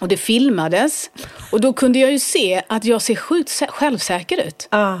 Och det filmades, och då kunde jag ju se att jag ser sjukt självsäker ut.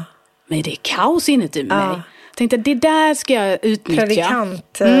 Men det är kaos inuti mig. Jag tänkte, det där ska jag utnyttja.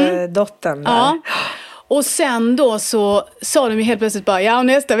 Predikantdottern där. Ja. Och sen då så sa de ju helt plötsligt bara, ja,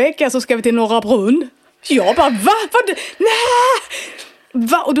 nästa vecka så ska vi till Norra Brunn. Jag bara, va? Nej!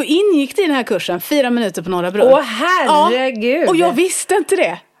 Va? Och då ingick det i den här kursen 4 minuter på Norra Brunn. Åh, herregud! Ja. Och jag visste inte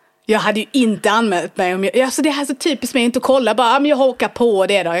det. Jag hade ju inte anmält mig. Alltså det här är så typiskt mig inte att kolla. Bara, men jag hakar på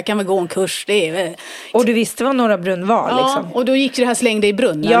det då. Jag kan väl gå en kurs. Och du visste vad Norra Brunn var liksom? Ja, och då gick det här slängde i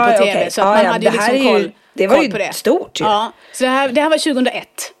brunnen på tv. Okay. Så att man hade ju liksom koll. Det var ju på det. Stort ju. Ja, så det här var 2001.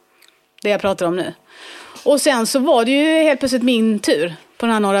 Det jag pratar om nu. Och sen så var det ju helt plötsligt min tur på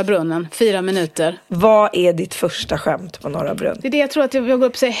den här Norra Brunnen. 4 minuter. Vad är ditt första skämt på Norra Brunn? Det är det jag tror att jag går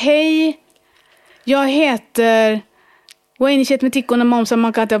upp och säger. Hej, jag heter...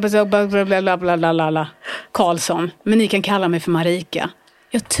 Karlsson. Men ni kan kalla mig för Marika.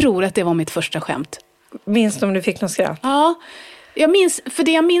 Jag tror att det var mitt första skämt. Minns du om du fick något skratt? Ja, jag minns, för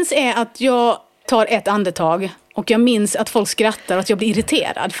det jag minns är att jag tar ett andetag. Och jag minns att folk skrattar och att jag blir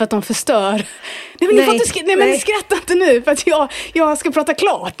irriterad för att de förstör. Nej, men skratta inte nu för att jag ska prata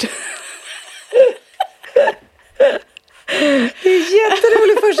klart. Det är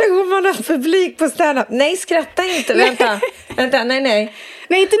jätteroligt första gången man har publik på stand-up. Nej, skratta inte. Vänta, nej.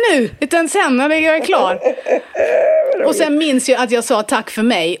 Nej, inte nu, utan sen när jag är klar. Och sen minns jag att jag sa tack för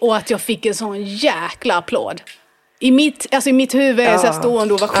mig och att jag fick en sån jäkla applåd. I mitt huvud är det så här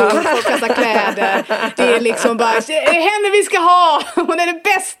stående ovation, folk kastar kläder. Det är liksom bara, det är henne vi ska ha, hon är det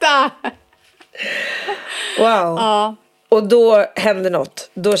bästa. Wow. Ja. Och då hände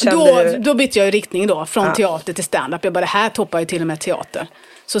något. Då bytte jag ju riktning då, från teater till stand-up. Jag bara, det här toppar ju till och med teater.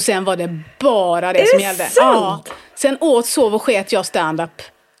 Så sen var det bara det som gällde. Sant? Ja. Sen sov och sket jag stand-up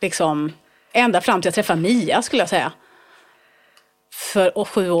liksom ända fram till jag träffade Mia, skulle jag säga. För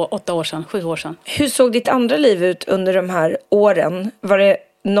 7 år sedan. Hur såg ditt andra liv ut under de här åren? Var det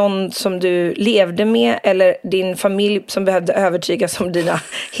någon som du levde med eller din familj som behövde övertygas om dina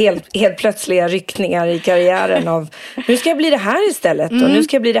helt plötsliga ryckningar i karriären av nu ska jag bli det här istället och nu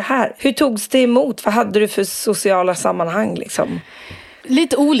ska jag bli det här. Hur togs det emot? Vad hade du för sociala sammanhang liksom?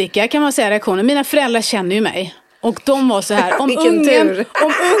 Lite olika kan man säga reaktioner. Mina föräldrar känner ju mig. Och de var så här,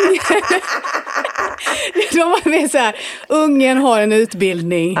 de var med så här, ungen har en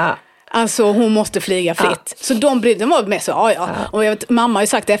utbildning. Alltså hon måste flyga fritt. Så de var med så, ja. Och jag vet, mamma har ju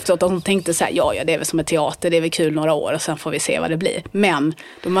sagt efteråt att hon tänkte så här, ja det är väl som ett teater, det är väl kul några år och sen får vi se vad det blir. Men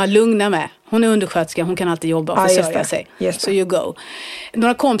de var lugna med. Hon är undersköterska, hon kan alltid jobba och försörja sig. Så you go.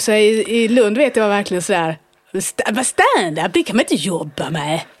 Några kompisar i Lund vet jag var verkligen så där, vad stand-up, det kan man inte jobba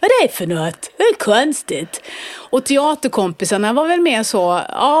med. Vad är det för något? Det är konstigt. Och teaterkompisarna var väl mer så,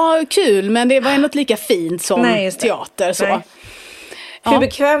 ja kul, men det var något lika fint som teater. Så. Nej. Hur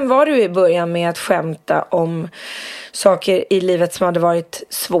bekväm var du i början med att skämta om saker i livet som hade varit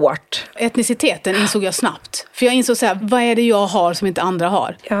svårt? Etniciteten insåg jag snabbt. För jag insåg så här, vad är det jag har som inte andra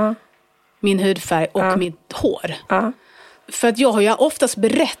har? Ja. Min hudfärg och mitt hår. Ja. För att jag har ju oftast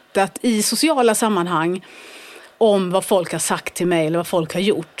berättat i sociala sammanhang om vad folk har sagt till mig eller vad folk har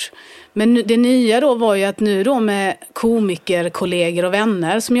gjort. Men det nya då var ju att nu då med komiker, kollegor och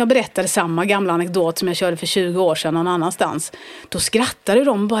vänner som jag berättade samma gamla anekdot som jag körde för 20 år sedan någon annanstans. Då skrattade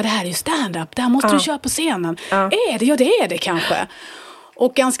de bara, det här är ju stand-up, det här måste du köra på scenen. Är det? Ja, det är det kanske.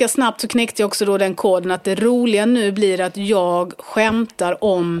 Och ganska snabbt så knäckte jag också då den koden att det roliga nu blir att jag skämtar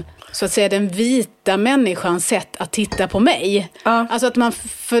om så att säga den vita människans sätt att titta på mig. Alltså att man,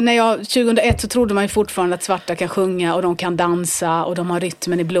 för när jag 2001 så trodde man ju fortfarande att svarta kan sjunga och de kan dansa och de har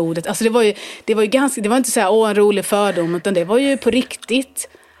rytmen i blodet. Alltså det var ju ganska, det var inte så här en rolig fördom, utan det var ju på riktigt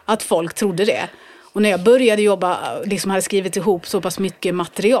att folk trodde det. Och när jag började jobba, liksom hade skrivit ihop så pass mycket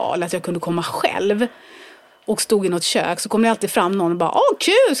material att jag kunde komma själv och stod i något kök, så kom det alltid fram någon och bara,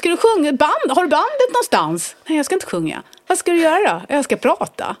 kul, ska du sjunga band? Har du bandet någonstans? Nej, jag ska inte sjunga. Vad ska du göra? Jag ska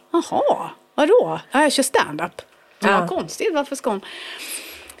prata. Jaha, vadå? Jag kör stand-up. Det var konstigt, varför ska hon?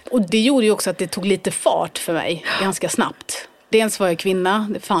 Och det gjorde ju också att det tog lite fart för mig ganska snabbt. Dels var jag kvinna,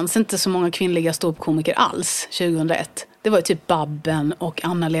 det fanns inte så många kvinnliga ståuppkomiker alls 2001. Det var ju typ Babben och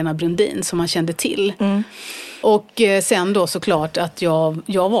Anna-Lena Brundin som man kände till. Och sen då såklart att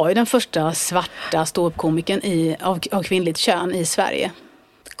jag var ju den första svarta ståuppkomikern av kvinnligt kön i Sverige.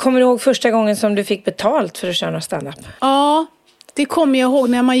 Kommer du ihåg första gången som du fick betalt för att köra stand-up? Ja, det kommer jag ihåg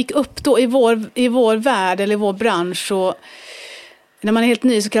när man gick upp då i vår värld eller i vår bransch. Så när man är helt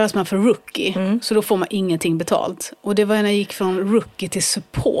ny så kallas man för rookie. Så då får man ingenting betalt. Och det var när jag gick från rookie till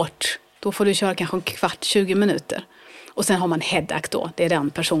support. Då får du köra kanske en kvart, 20 minuter. Och sen har man head act då. Det är den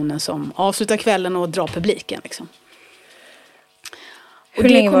personen som avslutar kvällen och drar publiken. Liksom. Hur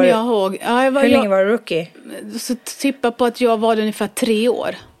länge var Hur länge var du rookie? Så tippa på att jag var ungefär 3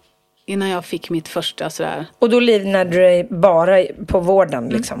 år innan jag fick mitt första sådär. Och då livnade du dig bara på vården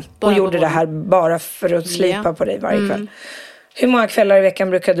liksom? Och gjorde det här bara för att slipa på dig varje kväll? Hur många kvällar i veckan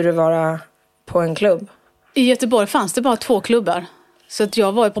brukade du vara på en klubb? I Göteborg fanns det bara 2 klubbar. Så att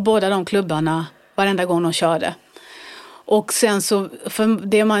jag var på båda de klubbarna varenda gång de körde. Och sen så, för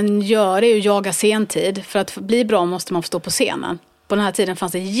det man gör är ju jaga sentid. För att bli bra måste man få stå på scenen. På den här tiden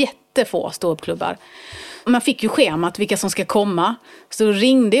fanns det jättefå ståuppklubbar. Man fick ju schemat vilka som ska komma. Så då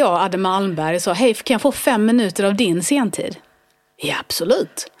ringde jag Adde Malmberg och sa, hej, kan jag få 5 minuter av din sentid? Ja,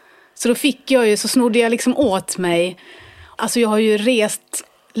 absolut. Så då så snodde jag liksom åt mig. Alltså jag har ju rest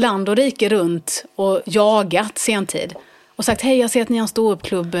land och rike runt och jagat sentid. Och sagt, hej, jag ser att ni har en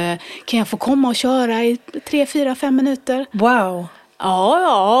ståuppklubb. Kan jag få komma och köra i 3, 4, 5 minuter? Wow.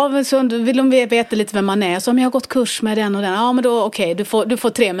 Ja, men så vill de veta lite vem man är. Så om jag har gått kurs med den och den. Ja, men då okej, du får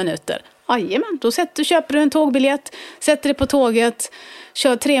 3 minuter. Jajamän, då köper du en tågbiljett. Sätter dig på tåget.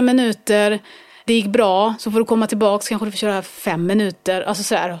 Kör 3 minuter. Det gick bra. Så får du komma tillbaka. Kanske du får köra 5 minuter. Alltså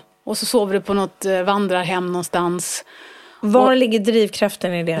sådär. Och så sover du på något vandrarhem någonstans. Var ligger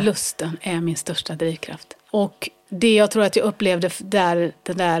drivkraften i det? Lusten är min största drivkraft. Och det jag tror att jag upplevde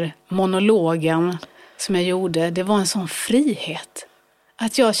den där monologen som jag gjorde, det var en sån frihet.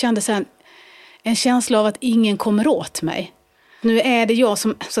 Att jag kände en känsla av att ingen kommer åt mig. Nu är det jag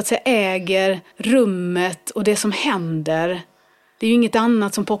som så att säga äger rummet och det som händer. Det är ju inget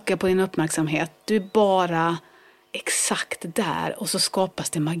annat som pockar på din uppmärksamhet. Du är bara exakt där och så skapas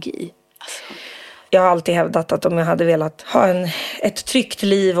det magi. Alltså. Jag har alltid hävdat att om jag hade velat ha ett tryggt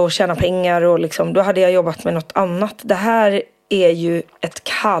liv och tjäna pengar och liksom, då hade jag jobbat med något annat. Det här är ju ett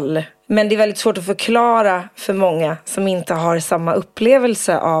kall. Men det är väldigt svårt att förklara för många som inte har samma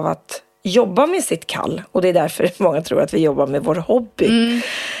upplevelse av att jobba med sitt kall. Och det är därför många tror att vi jobbar med vår hobby.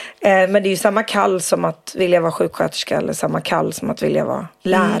 Men det är ju samma kall som att vilja vara sjuksköterska eller samma kall som att vilja vara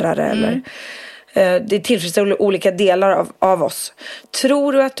lärare eller... Det tillfredsställer olika delar av oss.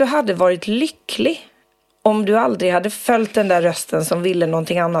 Tror du att du hade varit lycklig om du aldrig hade följt den där rösten som ville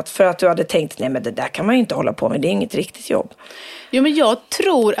någonting annat, för att du hade tänkt, nej men det där kan man ju inte hålla på med, det är inget riktigt jobb? Jo, men jag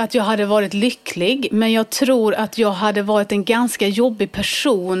tror att jag hade varit lycklig, men jag tror att jag hade varit en ganska jobbig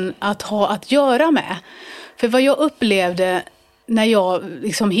person att ha att göra med. För vad jag upplevde när jag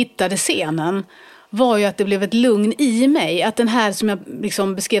liksom hittade scenen var ju att det blev ett lugn i mig. Att den här som jag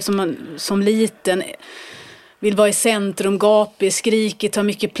liksom beskrev som liten, vill vara i centrum, gapig, skriker, tar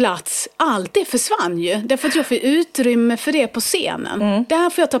mycket plats. Allt det försvann ju. Därför att jag får utrymme för det på scenen. Där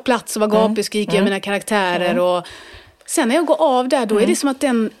får jag ta plats och vara gapig, skrika mina karaktärer. Och sen när jag går av där, då är det som att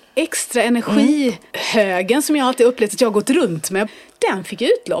den extra energihögen som jag alltid upplevt att jag har gått runt med, den fick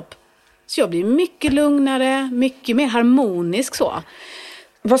utlopp. Så jag blir mycket lugnare, mycket mer harmonisk så.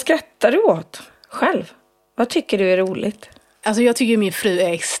 Vad skrattar du åt själv? Vad tycker du är roligt? Alltså jag tycker min fru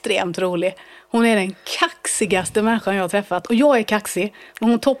är extremt rolig. Hon är den kaxigaste människan jag har träffat. Och jag är kaxig, och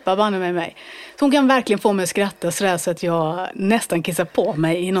hon toppar banne med mig. Så hon kan verkligen få mig att skratta sådär så att jag nästan kissar på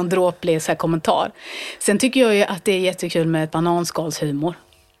mig i någon dråplig så här kommentar. Sen tycker jag ju att det är jättekul med ett bananskalshumor.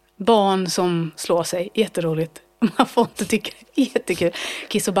 Barn som slår sig, jätteroligt. Man får inte tycka det är jättekul.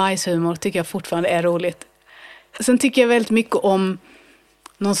 Kiss- och bajshumor tycker jag fortfarande är roligt. Sen tycker jag väldigt mycket om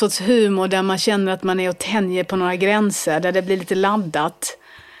någon sorts humor där man känner att man är och tänjer på några gränser, där det blir lite laddat.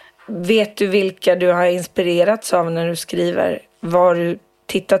 Vet du vilka du har inspirerats av när du skriver? Vad har du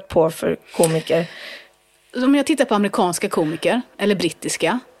tittat på för komiker? Om jag tittar på amerikanska komiker, eller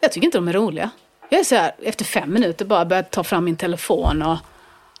brittiska, jag tycker inte de är roliga. Jag är så här, efter 5 minuter bara börjar ta fram min telefon och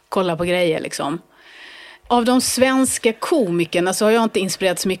kolla på grejer liksom. Av de svenska komikerna så har jag inte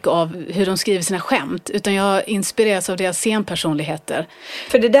inspirerats så mycket av hur de skriver sina skämt, utan jag har inspirerats av deras scenpersonligheter.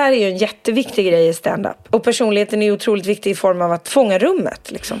 För det där är ju en jätteviktig grej i stand-up. Och personligheten är ju otroligt viktig i form av att fånga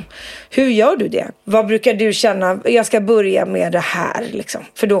rummet. Liksom. Hur gör du det? Vad brukar du känna? Jag ska börja med det här. Liksom.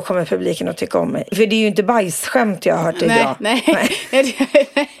 För då kommer publiken att tycka om mig. För det är ju inte bajsskämt jag har hört idag.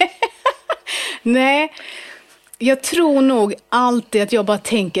 Nej. Jag tror nog alltid att jag bara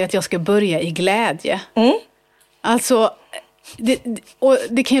tänker att jag ska börja i glädje. Alltså,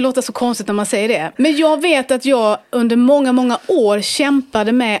 det kan ju låta så konstigt när man säger det. Men jag vet att jag under många, många år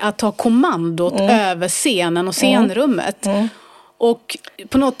kämpade med att ta kommandot över scenen och scenrummet. Och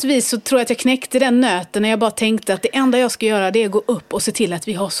på något vis så tror jag att jag knäckte den nöten när jag bara tänkte att det enda jag ska göra det är att gå upp och se till att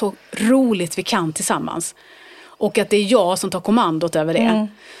vi har så roligt vi kan tillsammans. Och att det är jag som tar kommandot över det.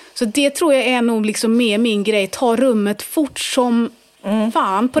 Så det tror jag är nog liksom mer min grej. Ta rummet fort som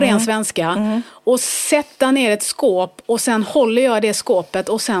fan på ren svenska. Och sätta ner ett skåp. Och sen håller jag det skåpet.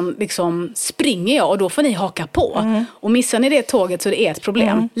 Och sen liksom springer jag. Och då får ni haka på. Och missar ni det tåget så det är ett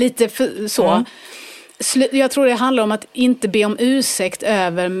problem. Lite så. Jag tror det handlar om att inte be om ursäkt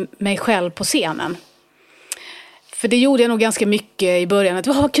över mig själv på scenen. För det gjorde jag nog ganska mycket i början. Att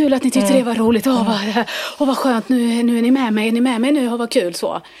vad kul att ni tyckte det var roligt. Vad skönt, nu är ni med mig. Är ni med mig nu? Vad kul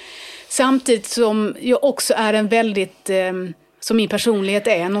så. Samtidigt som jag också är en väldigt, som min personlighet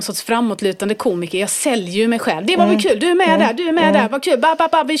är, någon sorts framåtlutande komiker. Jag säljer ju mig själv. Det var väl kul, du är med där, du är med där. Vad kul,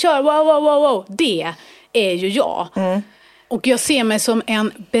 vi kör, wow. Det är ju jag. Och jag ser mig som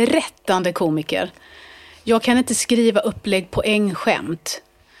en berättande komiker. Jag kan inte skriva upplägg poängskämt.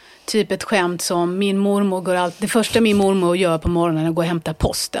 Typ ett skämt som min mormor det första min mormor gör på morgonen är att gå och hämta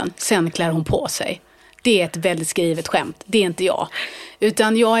posten. Sen klär hon på sig. Det är ett väldigt skrivet skämt. Det är inte jag.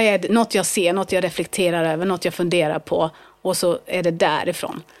 Utan jag är något jag ser, något jag reflekterar över, något jag funderar på. Och så är det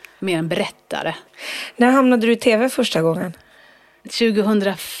därifrån. Mer en berättare. När hamnade du i tv första gången?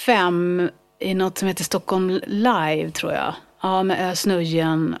 2005 i något som heter Stockholm Live tror jag. Ja, med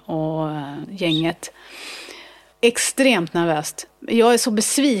Snöjen och gänget. Extremt nervöst. Jag är så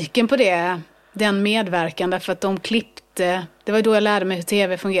besviken på den medverkan därför att de klippte. Det var då jag lärde mig hur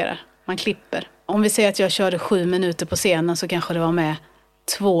tv fungerar. Man klipper. Om vi säger att jag körde 7 minuter på scenen så kanske det var med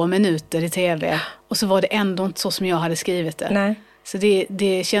 2 minuter i tv. Och så var det ändå inte så som jag hade skrivit det. Nej. Så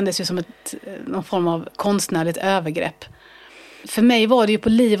det kändes ju som någon form av konstnärligt övergrepp. För mig var det ju på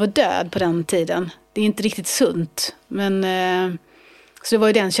liv och död på den tiden. Det är inte riktigt sunt. Men så det var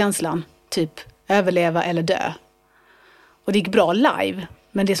ju den känslan. Typ överleva eller dö. Och det gick bra live.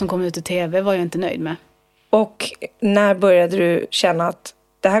 Men det som kom ut i tv var jag inte nöjd med. Och när började du känna att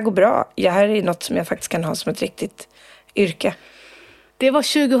det här går bra? Det här är något som jag faktiskt kan ha som ett riktigt yrke. Det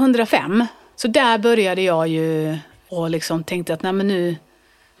var 2005. Så där började jag ju och liksom tänkte att nej, men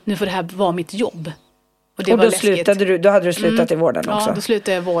nu får det här vara mitt jobb. Och då slutade då hade du slutat i vården också? Ja, då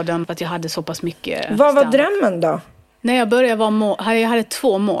slutade jag i vården för att jag hade så pass mycket. Vad var drömmen då? När jag började jag hade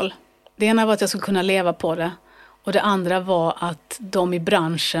 2 mål. Det ena var att jag skulle kunna leva på det. Och det andra var att de i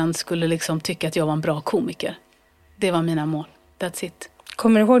branschen skulle liksom tycka att jag var en bra komiker. Det var mina mål. That's it.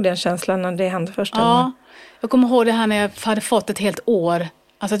 Kommer du ihåg den känslan när det hände första gången? Ja, jag kommer ihåg det här när jag hade fått ett helt år.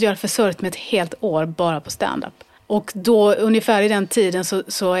 Alltså att jag hade försörjt mig ett helt år bara på stand-up. Och då ungefär i den tiden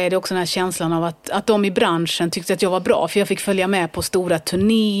så är det också den här känslan av att de i branschen tyckte att jag var bra. För jag fick följa med på stora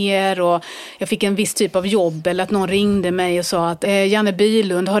turnéer och jag fick en viss typ av jobb. Eller att någon ringde mig och sa att Janne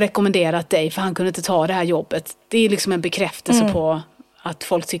Bylund har rekommenderat dig för han kunde inte ta det här jobbet. Det är liksom en bekräftelse på att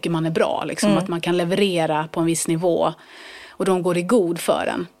folk tycker man är bra. Liksom, att man kan leverera på en viss nivå och de går i god för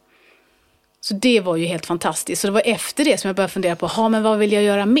en. Så det var ju helt fantastiskt. Så det var efter det som jag började fundera på, men vad vill jag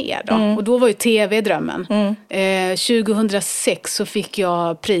göra mer då? Och då var ju tv drömmen. 2006 så fick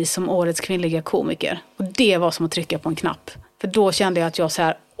jag pris som årets kvinnliga komiker. Och det var som att trycka på en knapp. För då kände jag att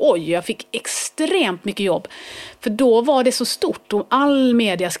jag fick extremt mycket jobb. För då var det så stort och all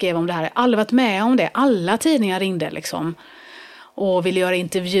media skrev om det här. Alla varit med om det. Alla tidningar ringde liksom. och ville göra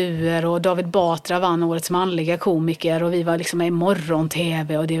intervjuer, och David Batra vann årets manliga komiker, och vi var liksom med i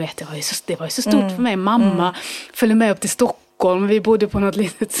morgon-tv, och det var ju så stort för mig. Mamma följde med upp till Stockholm, vi bodde på något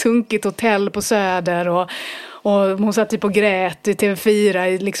litet sunkigt hotell på Söder, och hon satt typ och grät i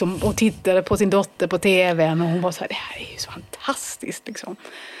TV4 liksom, och tittade på sin dotter på tvn, och hon var så här, det här är ju så fantastiskt liksom.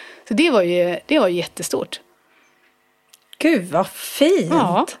 Så det var ju jättestort. Gud, vad fint.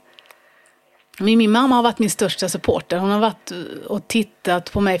 Ja. Min mamma har varit min största supporter. Hon har varit och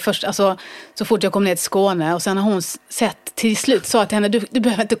tittat på mig först, alltså, så fort jag kom ner till Skåne. Och sen har hon sett, till slut sa till henne, du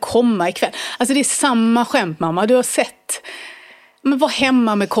behöver inte komma ikväll. Alltså det är samma skämt, mamma. Du har sett, men var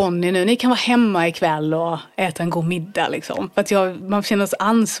hemma med Conny nu. Ni kan vara hemma ikväll och äta en god middag liksom. För att man känner oss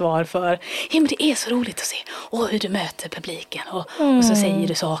ansvar för, men det är så roligt att se. Och hur du möter publiken. Och så säger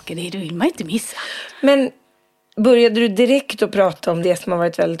du saker, det vill man inte missa. Men började du direkt att prata om det som har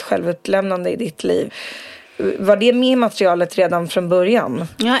varit väldigt självutlämnande i ditt liv? Var det med materialet redan från början?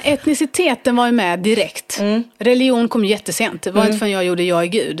 Ja, etniciteten var ju med direkt. Religion kom jättesent. Det var inte förrän jag gjorde Jag är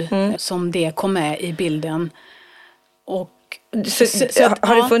Gud som det kom med i bilden. Och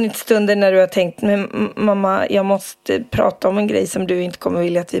har det funnits stunder när du har tänkt, men mamma, jag måste prata om en grej som du inte kommer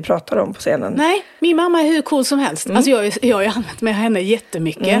vilja att vi pratar om på scenen? Nej, min mamma är hur cool som helst. Alltså jag har ju använt med henne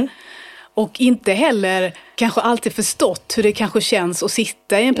jättemycket. Och inte heller kanske alltid förstått hur det kanske känns att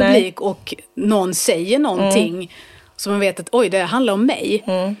sitta i en publik och någon säger någonting så man vet att oj, det handlar om mig.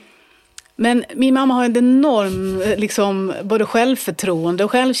 Men min mamma har en enorm liksom, både självförtroende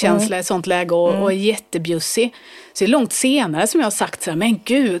och självkänsla i ett sånt läge och är jättebjussig. Så det är långt senare som jag har sagt så här, men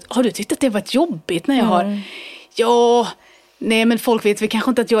gud, har du tyckt att det varit jobbigt när jag har... Ja... Nej, men folk vet väl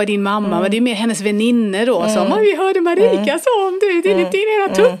kanske inte att jag är din mamma, men det är mer hennes vänner då som, vi hörde Marika sa om du, din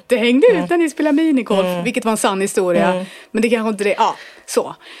hela tutte hängde ut när ni spelar minigolf, vilket var en sann historia. Men det kanske inte det,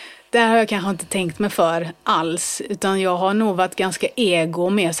 så. Där har jag kanske inte tänkt mig för alls, utan jag har nog varit ganska ego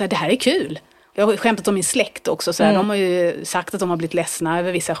med så här, det här är kul. Jag har skämtat om min släkt också, så här, de har ju sagt att de har blivit ledsna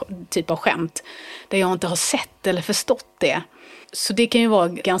över vissa typer av skämt, där jag inte har sett eller förstått det. Så det kan ju vara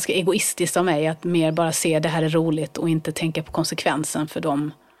ganska egoistiskt av mig att mer bara se det här är roligt och inte tänka på konsekvensen för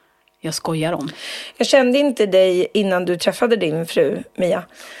dem jag skojar om. Jag kände inte dig innan du träffade din fru, Mia.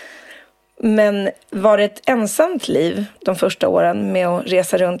 Men var det ett ensamt liv de första åren med att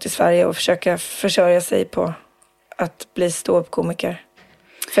resa runt i Sverige och försöka försörja sig på att bli ståuppkomiker?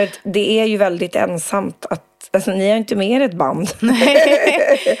 För att det är ju väldigt ensamt att, alltså ni har inte med er ett band.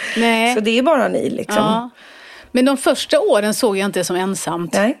 Nej. Så det är bara ni liksom. Ja. Men de första åren såg jag inte som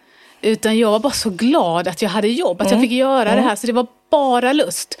ensamt. Nej. Utan jag var bara så glad att jag hade jobb. Att jag fick göra det här. Så det var bara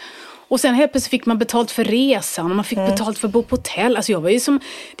lust. Och sen helt plötsligt fick man betalt för resan. Och man fick betalt för att bo på hotell. Alltså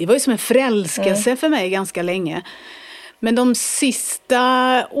det var ju som en förälskelse för mig ganska länge. Men de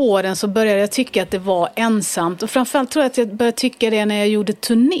sista åren så började jag tycka att det var ensamt. Och framförallt tror jag att jag började tycka det när jag gjorde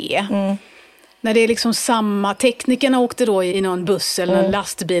turné. När det är liksom samma, teknikerna åkte då i någon buss eller en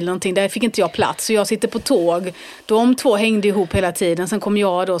lastbil någonting, där fick inte jag plats, så jag sitter på tåg, de två hängde ihop hela tiden, sen kom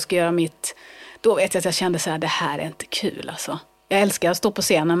jag då och ska göra mitt, då vet jag att jag kände så här, det här är inte kul alltså. Jag älskar att stå på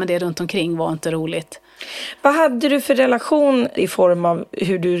scenen, men det runt omkring var inte roligt. Vad hade du för relation i form av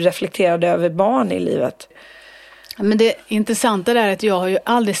hur du reflekterade över barn i livet? Men det intressanta är att jag har ju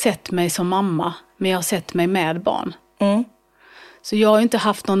aldrig sett mig som mamma, men jag har sett mig med barn. Så jag har ju inte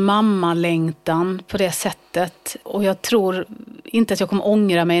haft någon mammalängtan på det sättet. Och jag tror inte att jag kommer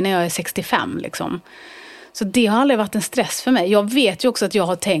ångra mig när jag är 65 liksom. Så det har aldrig varit en stress för mig. Jag vet ju också att jag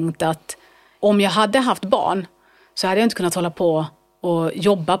har tänkt att om jag hade haft barn så hade jag inte kunnat hålla på och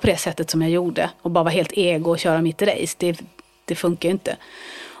jobba på det sättet som jag gjorde. Och bara vara helt ego och köra mitt race. Det funkar ju inte.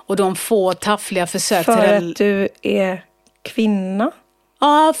 Och de få taffliga försök för att du är kvinna?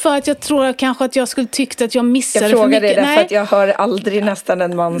 Ja, för att jag tror kanske att jag skulle tyckt att jag missade för mycket. Jag frågar det därför att jag hör aldrig nästan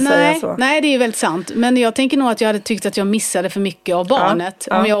en man säga så. Nej, det är väldigt sant. Men jag tänker nog att jag hade tyckt att jag missade för mycket av barnet.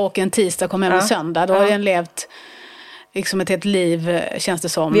 Om jag åker en tisdag och kommer hem en söndag. Då har jag levt liksom ett helt liv, känns det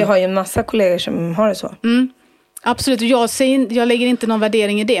som. Vi har ju en massa kollegor som har det så. Absolut, jag lägger inte någon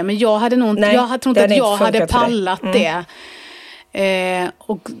värdering i det. Men jag hade nog jag hade trott att jag hade pallat det.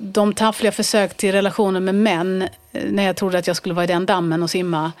 Och de taffliga försök till relationer med män, när jag trodde att jag skulle vara i den dammen och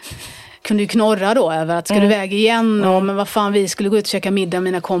simma, kunde ju knorra då över att ska du iväg igen och men vad fan, vi skulle gå ut och käka middag med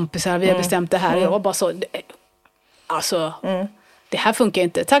mina kompisar, vi har bestämt det här. Jag var bara så, alltså det här funkar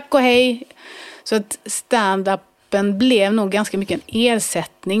inte, tack och hej. Så att stand-upen blev nog ganska mycket en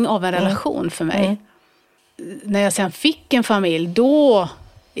ersättning av en relation för mig. När jag sen fick en familj, då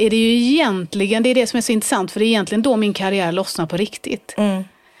är det ju egentligen, det är det som är så intressant, för det är egentligen då min karriär lossnar på riktigt.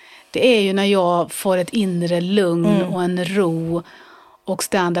 Det är ju när jag får ett inre lugn och en ro och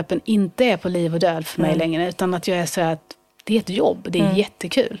stand-upen inte är på liv och död för mig längre, utan att jag är så att Det är ett jobb, det är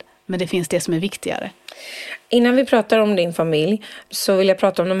jättekul. Men det finns det som är viktigare. Innan vi pratar om din familj så vill jag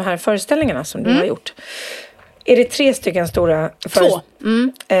prata om de här föreställningarna som du har gjort. Är det 3 stycken stora? 2.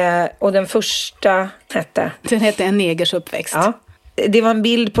 Och den första hette? Den hette En negers uppväxt. Ja. Det var en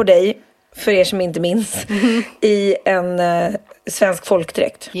bild på dig, för er som inte minns, i en svensk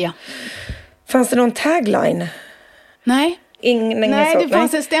folkdräkt. Ja. Fanns det någon tagline? Nej. Nej, det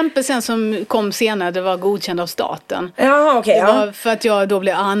fanns en stämpel sen som kom senare. Det var godkänd av staten. Ja, okej. Det var för att jag då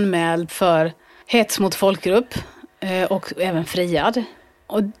blev anmäld för hets mot folkgrupp och även friad.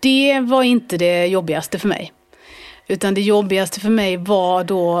 Och det var inte det jobbigaste för mig. Utan det jobbigaste för mig var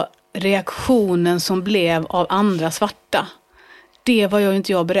då reaktionen som blev av andra svarta. Det var jag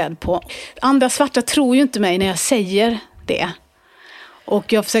inte beredd på. Andra svarta tror ju inte mig när jag säger det.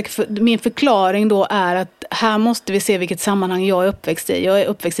 Och min förklaring då är att här måste vi se vilket sammanhang jag är uppväxt i. Jag är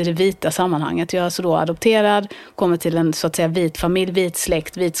uppväxt i det vita sammanhanget. Jag är alltså då adopterad, kommer till en så att säga vit familj, vit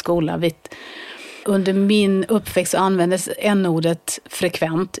släkt, vit skola, vit. Under min uppväxt användes n-ordet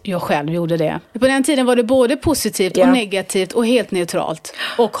frekvent. Jag själv gjorde det. På den tiden var det både positivt och negativt och helt neutralt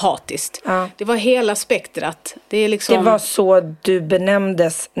och hatiskt. Ja. Det var hela spektrat. Det var så du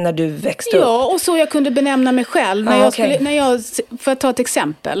benämndes när du växte upp? Ja, och så jag kunde benämna mig själv. För att ta ett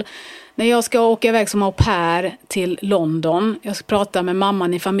exempel. När jag ska åka iväg som au pair till London. Jag ska prata med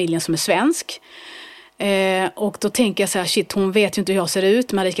mamman i familjen som är svensk. Och då tänker jag så här, shit, hon vet ju inte hur jag ser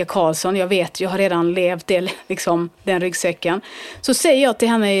ut, Marika Karlsson, jag har redan levt den ryggsäcken. Så säger jag till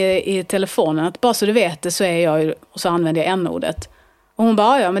henne i telefonen att bara så du vet det så är jag, och så använder jag n-ordet. Och hon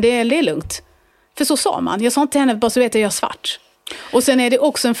bara, ja men det är lugnt. För så sa man, jag sa inte till henne, bara så vet jag är svart. Och sen är det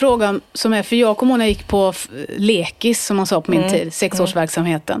också en fråga som är, för jag kommer ihåg när jag gick på lekis som man sa på min tid,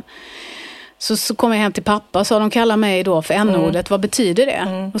 6-årsverksamheten. Så kom jag hem till pappa och sa, de kallar mig då för n-ordet. Vad betyder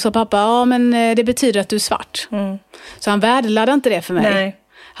det? Och så pappa, ja men det betyder att du är svart. Så han värdelade inte det för mig. Nej.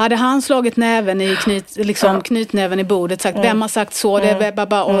 Hade han slagit näven i knytnäven i bordet, sagt vem har sagt så, det är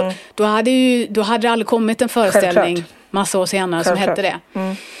babba, och då hade det aldrig kommit en föreställning massa år senare som hette det.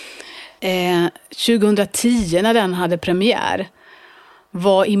 2010 när den hade premiär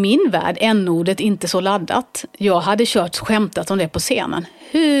var i min värld n-ordet inte så laddat. Jag hade skämtat om det på scenen.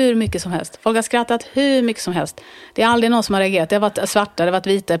 Hur mycket som helst. Folk har skrattat hur mycket som helst. Det är aldrig någon som har reagerat. Det har varit svarta, det har varit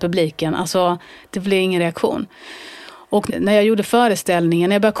vita i publiken. Alltså, det blir ingen reaktion. Och när jag gjorde föreställningen,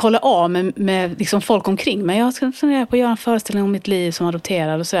 när jag började kolla av med liksom folk omkring mig. Jag ska fundera på att göra en föreställning om mitt liv som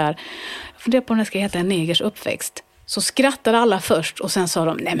adopterad och sådär. Jag funderade på om det ska heta En negers uppväxt. Så skrattade alla först och sen sa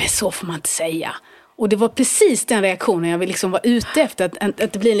de, nej men så får man inte säga. Och det var precis den reaktionen jag liksom var ute efter.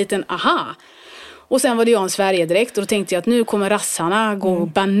 Att det blir en liten aha. Och sen var det jag en Sverigedräkt. Och då tänkte jag att nu kommer rassarna gå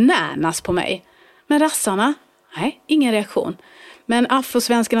bananas på mig. Men rassarna, nej, ingen reaktion. Men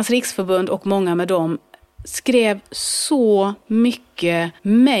Afrosvenskarnas riksförbund och många med dem skrev så mycket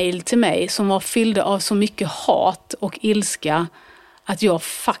mejl till mig som var fyllda av så mycket hat och ilska att jag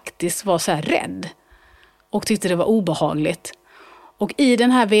faktiskt var så här rädd. Och tyckte det var obehagligt. Och i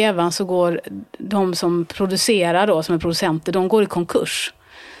den här vevan så går de som producerar då, som är producenter, de går i konkurs.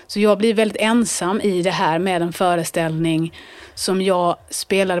 Så jag blir väldigt ensam i det här med en föreställning som jag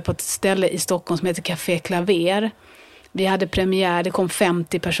spelade på ett ställe i Stockholm som heter Café Klaver. Vi hade premiär, det kom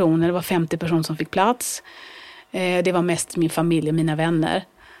 50 personer, det var 50 personer som fick plats. Det var mest min familj och mina vänner.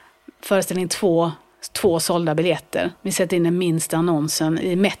 Föreställning 2 sålda biljetter. Vi sätter in den minsta annonsen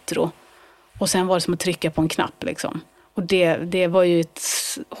i Metro. Och sen var det som att trycka på en knapp liksom. Och det var ju ett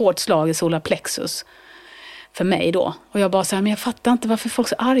hårt slag i solar plexus för mig då. Och jag bara så här, men jag fattar inte varför folk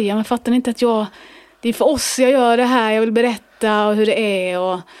är så arga. Men fattar inte att det är för oss jag gör det här. Jag vill berätta och hur det är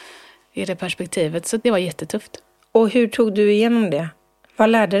och i det perspektivet. Så det var jättetufft. Och hur tog du igenom det? Vad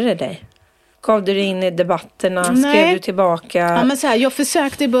lärde det dig? Gav du dig in i debatterna? Nej. Skrev du tillbaka? Ja, men så här, jag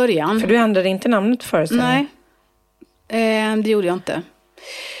försökte i början. För du ändrade inte namnet för sig? Nej, det gjorde jag inte.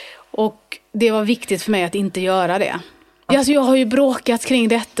 Och det var viktigt för mig att inte göra det. Alltså jag har ju bråkat kring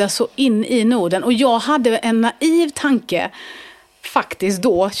detta så in i Norden. Och jag hade en naiv tanke faktiskt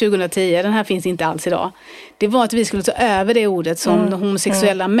då, 2010, den här finns inte alls idag. Det var att vi skulle ta över det ordet som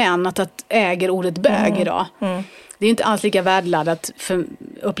homosexuella män, att äger ordet bög idag. Det är inte alls lika värdeladdat,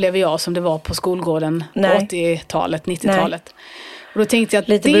 upplever jag, som det var på skolgården på 80-talet, 90-talet. Nej. Och då tänkte jag att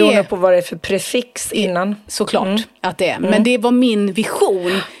lite beroende på vad det är för prefix innan. Såklart att det är. Men det var min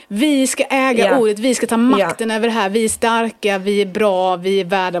vision. Vi ska äga ordet, vi ska ta makten över det här. Vi är starka, vi är bra, vi är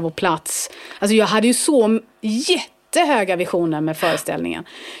värda vår plats. Alltså jag hade ju så jättehöga visioner med föreställningen.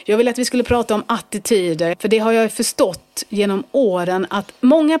 Jag ville att vi skulle prata om attityder. För det har jag förstått genom åren att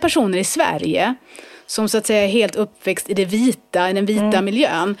många personer i Sverige som så att säga är helt uppväxt i i den vita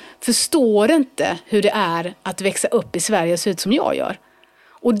miljön, förstår inte hur det är att växa upp i Sverige och se ut som jag gör.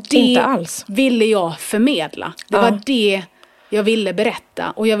 Och det inte alls. Ville jag förmedla. Det var det jag ville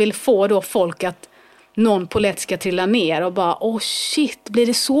berätta. Och jag ville få då folk att någon polett ska trilla ner och bara, shit, blir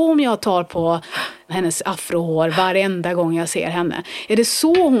det så om jag tar på hennes afrohår varenda gång jag ser henne? Är det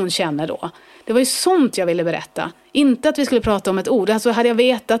så hon känner då? Det var ju sånt jag ville berätta. Inte att vi skulle prata om ett ord. Alltså hade jag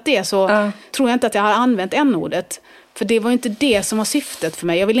vetat det så tror jag inte att jag hade använt n-ordet. För det var ju inte det som var syftet för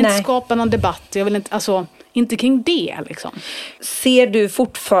mig. Jag ville inte skapa någon debatt. Jag ville inte, inte kring det liksom. Ser du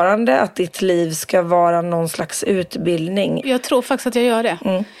fortfarande att ditt liv ska vara någon slags utbildning? Jag tror faktiskt att jag gör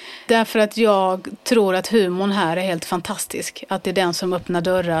det. Därför att jag tror att humorn här är helt fantastisk. Att det är den som öppnar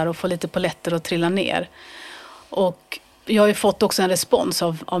dörrar och får lite poletter att trilla ner. Och jag har ju fått också en respons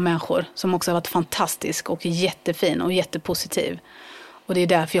av människor som också har varit fantastisk och jättefin och jättepositiv. Och det är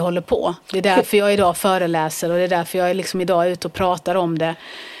därför jag håller på. Det är därför jag idag föreläser och det är därför jag liksom idag är ute och pratar om det.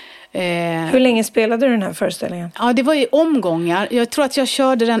 Hur länge spelade du den här föreställningen? Ja, det var i omgångar. Jag tror att jag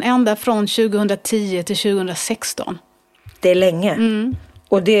körde den ända från 2010 till 2016. Det är länge.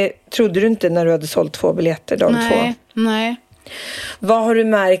 Och det trodde du inte när du hade sålt 2 biljetter dag 2? Nej. Vad har du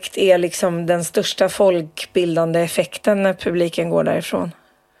märkt är liksom den största folkbildande effekten när publiken går därifrån?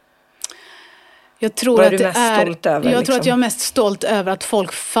 Jag tror Vad är att du mest stolt över? Jag tror att jag är mest stolt över att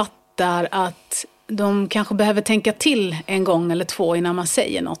folk fattar att de kanske behöver tänka till en gång eller 2 innan man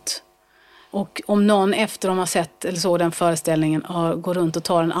säger något. Och om någon efter de har sett eller så den föreställningen går runt och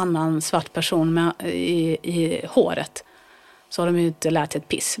tar en annan svart person i håret, så har de ju inte lärt ett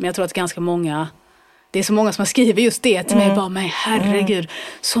piss. Men jag tror att ganska många, det är så många som har skrivit just det till mig. Bara, men herregud,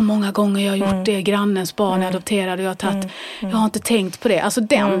 så många gånger jag har gjort det. Grannens barn är adopterade och jag har inte tänkt på det. Alltså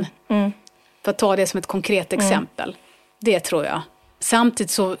för att ta det som ett konkret exempel. Det tror jag.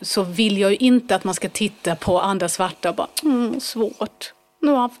 Samtidigt så vill jag ju inte att man ska titta på andra svarta och bara, svårt. Nu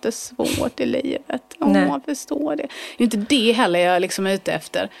har jag haft det svårt i livet. Jag förstår det. Det är inte det heller jag liksom är ute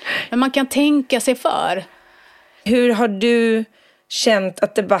efter. Men man kan tänka sig för. Hur har du känt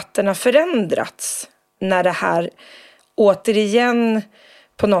att debatten har förändrats när det här återigen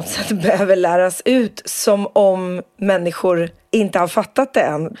på något sätt behöver läras ut som om människor inte har fattat det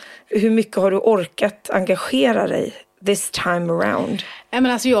än? Hur mycket har du orkat engagera dig this time around?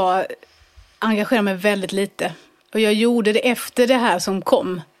 Jag engagerar mig väldigt lite. Och jag gjorde det efter det här som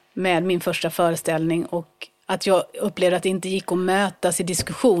kom med min första föreställning. Och att jag upplevde att det inte gick att mötas i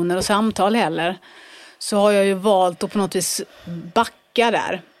diskussioner och samtal heller. Så har jag ju valt att på något vis backa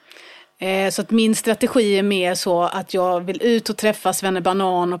där. Så att min strategi är mer så att jag vill ut och träffa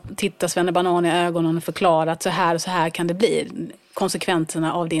Svennebanan och titta Svennebanan i ögonen och förklara att så här kan det bli.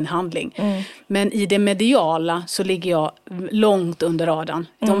 Konsekvenserna av din handling. Men i det mediala så ligger jag långt under radarn.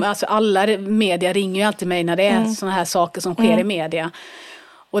 Alla media ringer ju alltid mig när det är såna här saker som sker i media.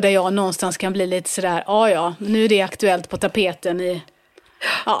 Och där jag någonstans kan bli lite sådär, nu är det aktuellt på tapeten i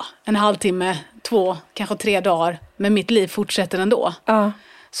en halvtimme, 2, kanske 3 dagar. Men mitt liv fortsätter ändå.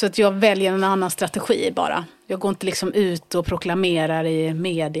 Så att jag väljer en annan strategi bara. Jag går inte liksom ut och proklamerar i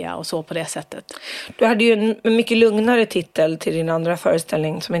media och så på det sättet. Du hade ju en mycket lugnare titel till din andra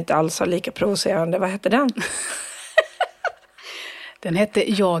föreställning som inte alls var lika provocerande. Vad hette den? Den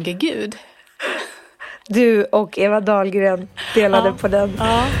hette Jag är Gud. Du och Eva Dahlgren delade på den.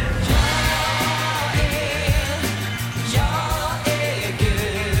 Ja.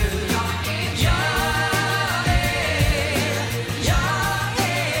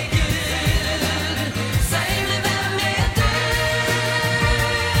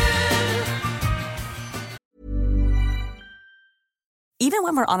 Even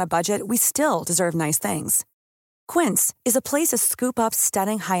when we're on a budget, we still deserve nice things. Quince is a place to scoop up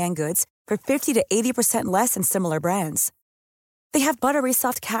stunning high-end goods for 50 to 80% less than similar brands. They have buttery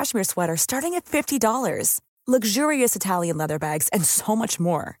soft cashmere sweaters starting at $50, luxurious Italian leather bags, and so much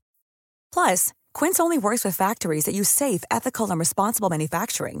more. Plus, Quince only works with factories that use safe, ethical, and responsible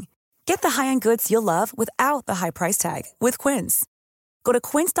manufacturing. Get the high-end goods you'll love without the high price tag with Quince. Go to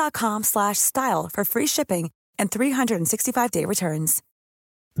quince.com/style for free shipping and 365-day returns.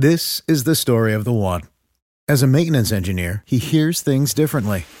 This is the story of the one. As a maintenance engineer, he hears things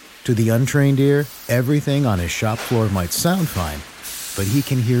differently. To the untrained ear, everything on his shop floor might sound fine, but he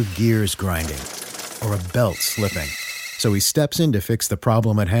can hear gears grinding or a belt slipping. So he steps in to fix the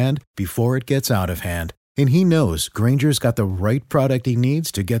problem at hand before it gets out of hand. And he knows Grainger's got the right product he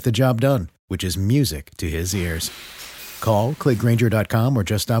needs to get the job done, which is music to his ears. Call, click Grainger.com or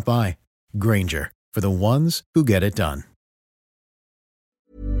just stop by. Grainger, for the ones who get it done.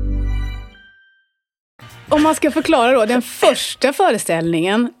 Om man ska förklara då, den första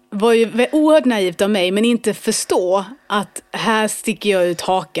föreställningen var ju oerhört naivt av mig, men inte förstå att här sticker jag ut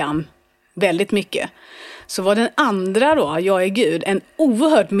hakan väldigt mycket. Så var den andra då, Jag är Gud, en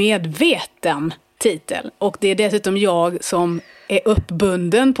oerhört medveten titel. Och det är dessutom jag som är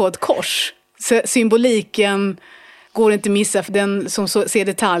uppbunden på ett kors. Så symboliken går inte missa, för den som ser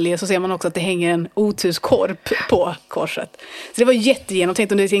detaljer så ser man också att det hänger en otuskorp på korset. Så det var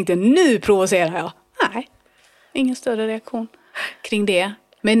jättegenomtänkt, och jag tänkte, nu provocerar jag. Nej, ingen större reaktion kring det.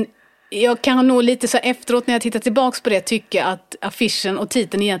 Men jag kan nog lite så efteråt när jag tittar tillbaka på det tycka att affischen och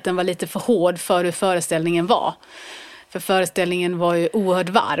titeln egentligen var lite för hård för hur föreställningen var. För föreställningen var ju oerhört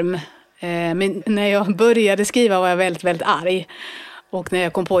varm. Men när jag började skriva var jag väldigt, väldigt arg. Och när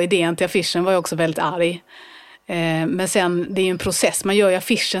jag kom på idén till affischen var jag också väldigt arg. Men sen, det är ju en process. Man gör ju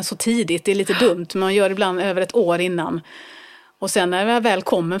affischen så tidigt, det är lite dumt. Man gör det ibland över ett år innan. Och sen när jag väl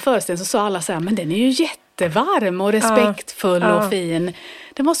kom en föreställning så sa alla så här, men den är ju jättevarm och respektfull och fin.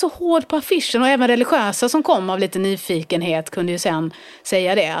 Den var så hård på affischen, och även religiösa som kom av lite nyfikenhet kunde ju sen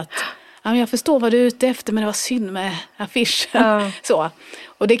säga det att jag förstår vad du är ute efter, men det var synd med affischen. Så.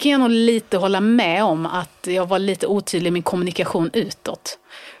 Och det kan jag nog lite hålla med om, att jag var lite otydlig i min kommunikation utåt.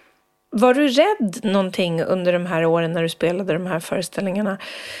 Var du rädd någonting under de här åren när du spelade de här föreställningarna?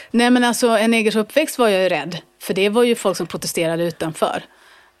 Nej, men alltså En negers uppväxt var jag ju rädd. För det var ju folk som protesterade utanför.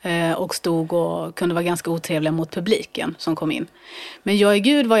 Och stod och kunde vara ganska otrevliga mot publiken som kom in. Men Jag är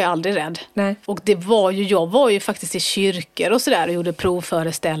Gud var jag aldrig rädd. Nej. Och jag var ju faktiskt i kyrkor och sådär och gjorde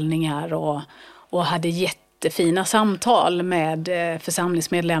provföreställningar och hade jättefina samtal med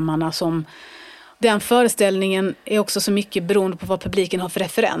församlingsmedlemmarna som... Den föreställningen är också så mycket beroende på vad publiken har för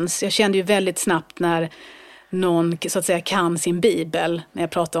referens. Jag kände ju väldigt snabbt när någon så att säga kan sin bibel. När jag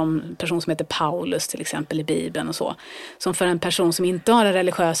pratar om en person som heter Paulus till exempel i Bibeln och så. Som för en person som inte har en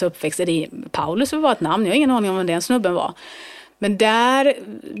religiös uppväxt, är det Paulus var ett namn. Jag har ingen aning om vem den snubben var. Men där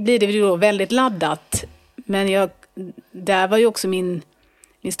blir det ju då väldigt laddat. Men där var ju också min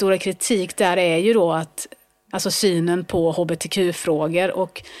stora kritik där är ju då att alltså synen på hbtq-frågor,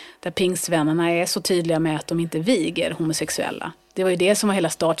 och där pingstvännerna är så tydliga med att de inte viger homosexuella. Det var ju det som var hela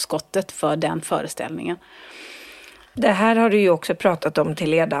startskottet för den föreställningen. Det här har du ju också pratat om till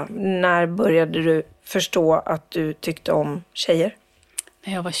Leda. När började du förstå att du tyckte om tjejer?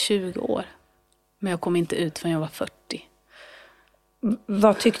 När jag var 20 år. Men jag kom inte ut förrän jag var 40.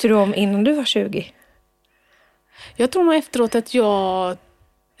 Vad tyckte du om innan du var 20? Jag tror nog efteråt att jag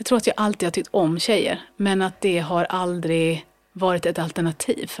tror att jag alltid har tyckt om tjejer. Men att det har aldrig varit ett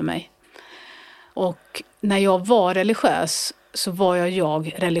alternativ för mig. Och när jag var religiös så var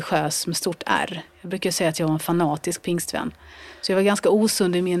jag religiös med stort R. Jag brukar säga att jag var en fanatisk pingstvän. Så jag var ganska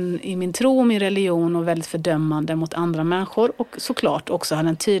osund i min tro och min religion och väldigt fördömande mot andra människor. Och såklart också hade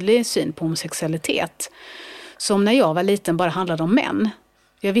en tydlig syn på homosexualitet. Som när jag var liten bara handlade om män.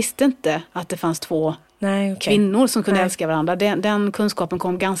 Jag visste inte att det fanns två kvinnor som kunde älska varandra. Den kunskapen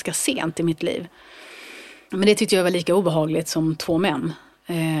kom ganska sent i mitt liv. Men det tyckte jag var lika obehagligt som två män.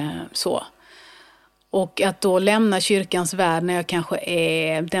 Så. Och att då lämna kyrkans värld när jag kanske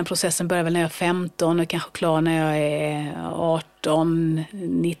är... Den processen börjar väl när jag är 15 och kanske klar när jag är 18,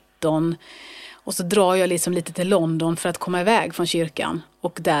 19. Och så drar jag liksom lite till London för att komma iväg från kyrkan.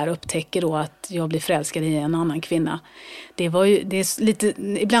 Och där upptäcker då att jag blir förälskad i en annan kvinna. Det är lite,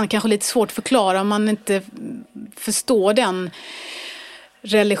 ibland kanske lite svårt att förklara om man inte förstår den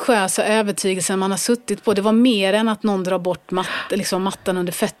religiösa övertygelsen man har suttit på. Det var mer än att någon drar bort mattan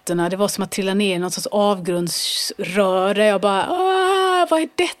under fötterna. Det var som att trilla ner i något sorts avgrundsröre. Jag bara, vad är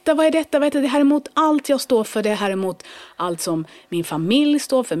detta? Vad är detta? Det här är emot allt jag står för. Det här är emot allt som min familj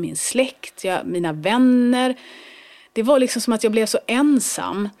står för, min släkt, mina vänner. Det var liksom som att jag blev så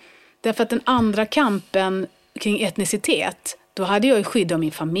ensam. Därför att den andra kampen kring etnicitet, då hade jag ju skydd av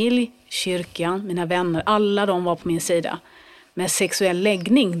min familj, kyrkan, mina vänner. Alla de var på min sida. Med sexuell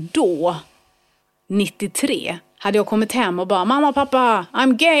läggning då, 93, hade jag kommit hem och bara, mamma, pappa,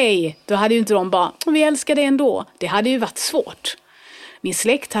 I'm gay. Då hade ju inte de bara, vi älskar det ändå. Det hade ju varit svårt. Min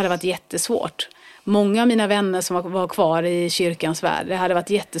släkt hade varit jättesvårt. Många av mina vänner som var kvar i kyrkans värld, det hade varit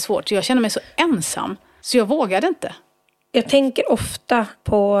jättesvårt. Så jag kände mig så ensam, så jag vågade inte. Jag tänker ofta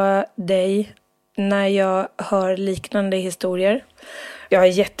på dig när jag hör liknande historier. Jag har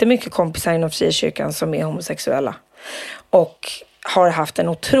jättemycket kompisar inom frikyrkan som är homosexuella. Och har haft en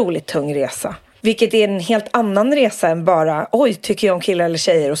otroligt tung resa. Vilket är en helt annan resa än bara, tycker jag om killar eller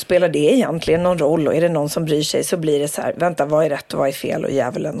tjejer och spelar det egentligen någon roll? Och är det någon som bryr sig så blir det så här, vänta, vad är rätt och vad är fel? Och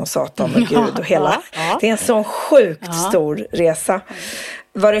djävulen och Satan och Gud och hela. Ja. Det är en sån sjukt stor resa.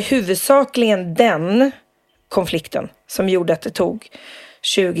 Var det huvudsakligen den konflikten som gjorde att det tog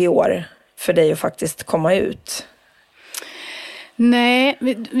 20 år för dig att faktiskt komma ut? Nej,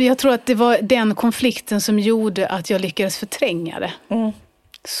 jag tror att det var den konflikten som gjorde att jag lyckades förtränga det.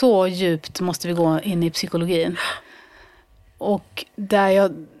 Så djupt måste vi gå in i psykologin. Och där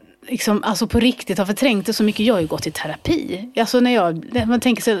jag liksom, alltså på riktigt har förträngt det så mycket. Jag har ju gått i terapi. Alltså man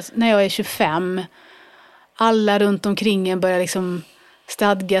tänker sig, när jag är 25, alla runt omkring en börjar liksom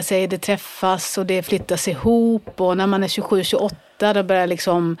stadga sig, det träffas och det flyttas ihop. Och när man är 27-28 då börjar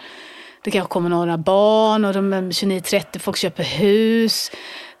liksom, det kanske kommer några barn och de är 29-30, folk köper hus.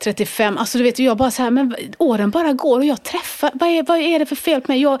 35, alltså du vet jag bara så här, men åren bara går och jag träffar, vad är det för fel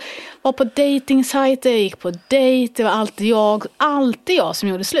på mig? Jag var på datingsajter, jag gick på dejt, det var alltid jag som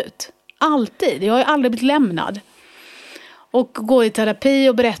gjorde slut. Alltid, jag har aldrig blivit lämnad. Och går i terapi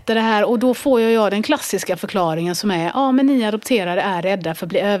och berättar det här och då får jag den klassiska förklaringen som är, men ni adopterade är rädda för att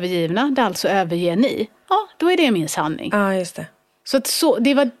bli övergivna, det alltså överger ni. Ja, då är det min sanning. Ja, just det. Så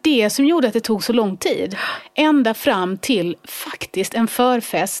det var det som gjorde att det tog så lång tid. Ända fram till faktiskt en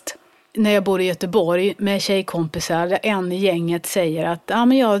förfest när jag bor i Göteborg med tjejkompisar där en i gänget säger att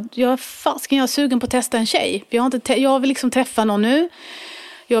men jag är sugen på att testa en tjej. Jag vill liksom träffa någon nu.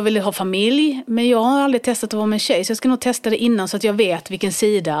 Jag vill ha familj, men jag har aldrig testat att vara med en tjej. Så jag ska nog testa det innan så att jag vet vilken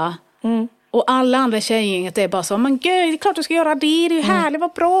sida. Och alla andra tjejgänget är bara så, men gud, det är klart du ska göra det är ju härligt,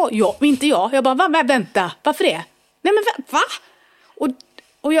 vad bra. Ja, inte jag. Jag bara, vänta, varför det? Nej men va?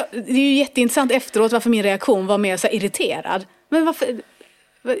 Och det är ju jätteintressant efteråt varför min reaktion var mer så här irriterad. Men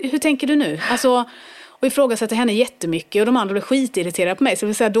hur tänker du nu? Alltså, och ifrågasätter henne jättemycket och de andra blev skitirriterade på mig. Så det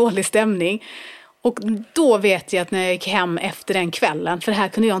vill säga dålig stämning. Och då vet jag att när jag gick hem efter den kvällen, för det här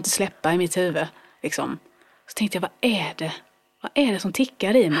kunde jag inte släppa i mitt huvud. Liksom, så tänkte jag, vad är det som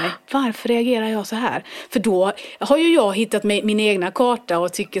tickar i mig? Varför reagerar jag så här? För då har ju jag hittat min egna karta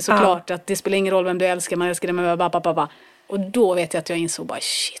och tycker såklart att det spelar ingen roll vem du älskar, man älskar det med babba. Och då vet jag att jag insåg bara,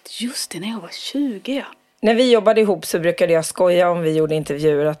 shit, just det, när jag var 20, ja. När vi jobbade ihop så brukade jag skoja om vi gjorde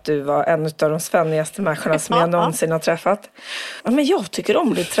intervjuer att du var en av de svennigaste människorna som jag någonsin har träffat. Ja, men jag tycker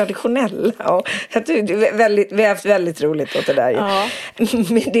om det traditionella. Och vi har haft väldigt roligt åt det där. Ja.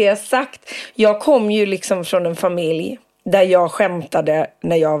 Med det sagt, jag kom ju liksom från en familj där jag skämtade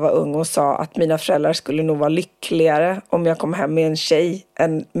när jag var ung och sa att mina föräldrar skulle nog vara lyckligare om jag kom hem med en tjej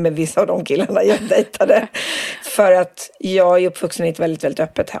än med vissa av de killarna jag dejtade. För att jag är uppvuxen i ett väldigt, väldigt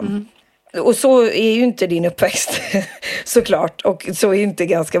öppet hem. Och så är ju inte din uppväxt såklart. Och så är ju inte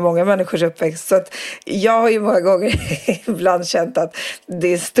ganska många människors uppväxt. Så att jag har ju många gånger ibland känt att det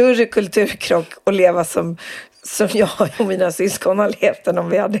är större kulturkrock att leva som jag och mina syskon har levt än om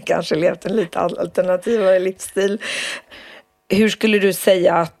vi hade kanske levt en lite alternativare livsstil. Hur skulle du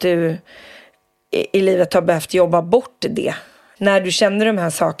säga att du i livet har behövt jobba bort det? När du känner de här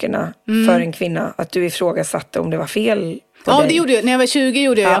sakerna för en kvinna, att du ifrågasatte om det var fel på dig? Det gjorde jag. När jag var 20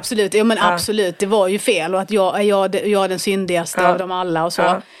 gjorde jag absolut. Ja, men absolut, det var ju fel. Och att jag är den syndigaste av dem alla och så.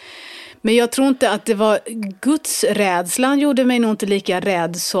 Ja. Men jag tror inte att det var gudsrädslan gjorde mig nog inte lika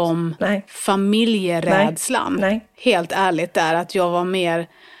rädd som familjerädslan. Nej. Helt ärligt där, att jag var mer...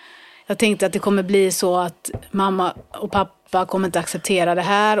 Jag tänkte att det kommer bli så att mamma och pappa kommer inte acceptera det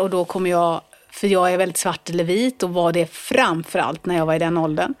här och då kommer jag... För jag är väldigt svart eller vit och var det framförallt när jag var i den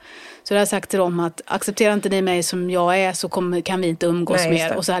åldern. Så jag har sagt till dem att accepterar inte ni mig som jag är så kan vi inte umgås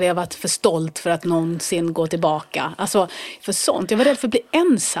mer. Och så hade jag varit för stolt för att någonsin gå tillbaka. Alltså för sånt. Jag var rädd för att bli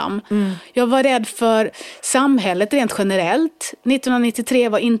ensam. Jag var rädd för samhället rent generellt. 1993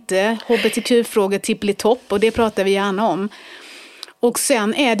 var inte hbtq-frågor tippelitopp och det pratar vi gärna om. Och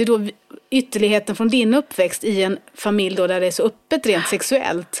sen är det då ytterligheten från din uppväxt i en familj då där det är så öppet rent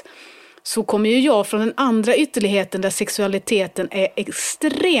sexuellt. Så kommer ju jag från den andra ytterligheten där sexualiteten är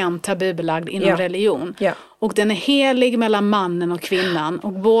extremt tabubelagd inom religion. Ja. Och den är helig mellan mannen och kvinnan.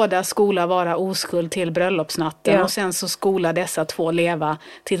 Och båda skola vara oskuld till bröllopsnatten. Ja. Och sen så skola dessa två leva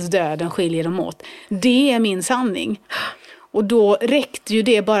tills döden skiljer dem åt. Det är min sanning. Och då räckte ju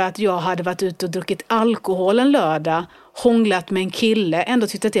det bara att jag hade varit ute och druckit alkohol en lördag. Hånglat med en kille. Ändå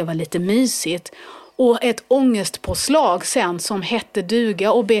tyckte att det var lite mysigt. Och ett ångestpåslag sen som hette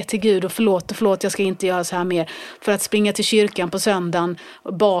duga och be till Gud och förlåt, jag ska inte göra så här mer. För att springa till kyrkan på söndagen,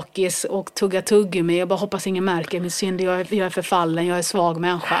 bakis och tugga tuggummi. Jag bara hoppas ingen märker min synd, jag är förfallen, jag är svag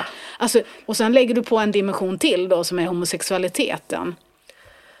människa. Alltså, och sen lägger du på en dimension till då som är homosexualiteten.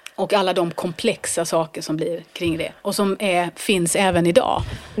 Och alla de komplexa saker som blir kring det. Och som finns även idag.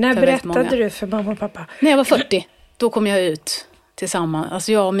 När berättade du för mamma och pappa? När jag var 40, då kom jag ut tillsammans.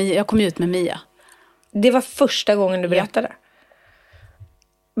 Alltså jag kom ut med Mia. Det var första gången du berättade? Ja.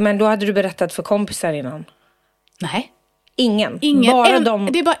 Men då hade du berättat för kompisar innan? Nej. Ingen. Bara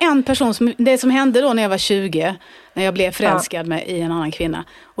Det är bara en person. Det som hände då när jag var 20, när jag blev förälskad i en annan kvinna.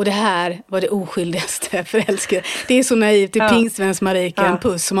 Och det här var det oskyldigaste förälskade. Det är så naivt, det är pingstvens Marika, en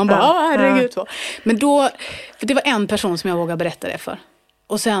puss. Och man bara, herregud. Men då, för det var en person som jag vågade berätta det för.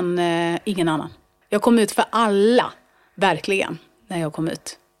 Och sen ingen annan. Jag kom ut för alla, verkligen, när jag kom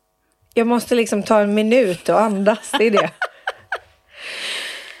ut. Jag måste liksom ta en minut och andas i det.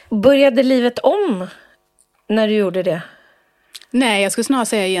 Började livet om när du gjorde det? Nej, jag skulle snarare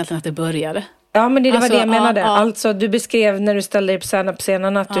säga egentligen att det började. Ja, men det var det jag menade. Ja. Alltså, du beskrev när du ställde dig på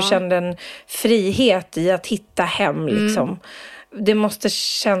stand-up-scenen att du kände en frihet i att hitta hem, liksom. Det måste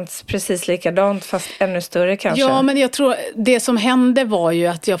känns precis likadant, fast ännu större kanske. Ja, men jag tror det som hände var ju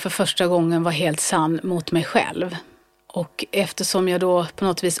att jag för första gången var helt sann mot mig själv. Och eftersom jag då på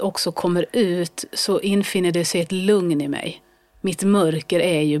något vis också kommer ut så infinner det sig ett lugn i mig. Mitt mörker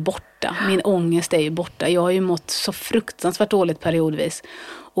är ju borta. Min ångest är ju borta. Jag har ju mått så fruktansvärt dåligt periodvis.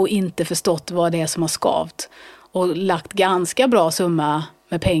 Och inte förstått vad det är som har skavt. Och lagt ganska bra summa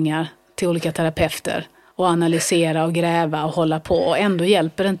med pengar till olika terapeuter. Och analysera och gräva och hålla på. Och ändå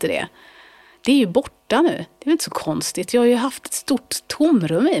hjälper inte det. Det är ju borta nu. Det är inte så konstigt. Jag har ju haft ett stort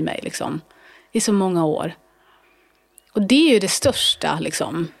tomrum i mig liksom. I så många år. Och det är ju det största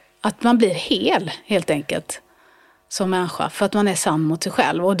liksom. Att man blir hel helt enkelt. Som människa, för att man är sann mot sig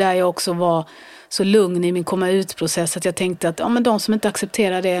själv. Och där jag också var så lugn i min komma ut-process att jag tänkte att men de som inte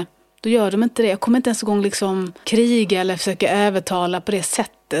accepterar det, då gör de inte det. Jag kommer inte ens en gång liksom kriga eller försöka övertala på det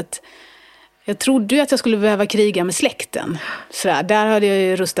sättet. Jag trodde ju att jag skulle behöva kriga med släkten. Sådär, där hade jag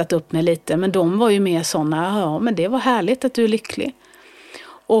ju rustat upp mig lite, men de var ju mer sådana, men det var härligt att du är lycklig.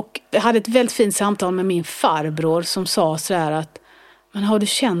 Och jag hade ett väldigt fint samtal med min farbror som sa sådär att, men har du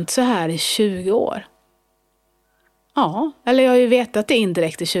känt så här i 20 år? Ja, eller jag har ju vetat det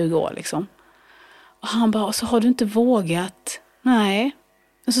indirekt i 20 år liksom. Och han bara, så har du inte vågat? Nej.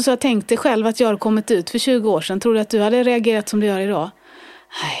 Och så jag tänkte själv att jag hade kommit ut för 20 år sedan. Tror du att du hade reagerat som du gör idag?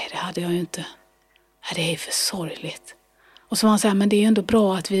 Nej, det hade jag ju inte. Nej, det är för sorgligt. Och så var han så här, men det är ju ändå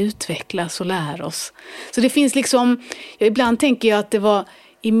bra att vi utvecklas och lär oss. Så det finns liksom, ibland tänker jag att det var,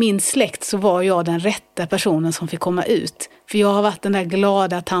 i min släkt så var jag den rätta personen som fick komma ut. För jag har varit den där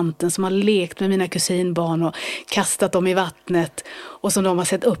glada tanten som har lekt med mina kusinbarn och kastat dem i vattnet. Och som de har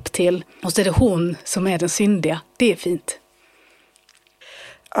sett upp till. Och så är det hon som är den syndiga. Det är fint.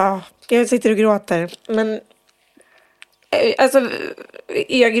 Ja, jag sitter och gråter. Men alltså,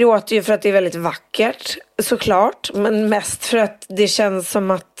 jag gråter ju för att det är väldigt vackert, såklart. Men mest för att det känns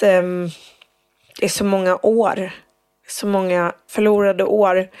som att det är så många år. Så många förlorade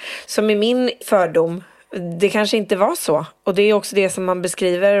år. Som i min fördom, det kanske inte var så. Och det är också det som man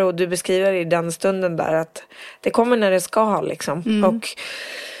beskriver, och du beskriver i den stunden där, att det kommer när det ska liksom. Och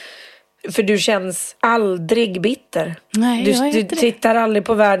för du känns aldrig bitter. Nej, du tittar aldrig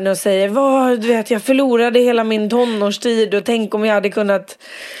på världen och säger, vad, du vet, jag förlorade hela min tonårstid och tänk om jag hade kunnat.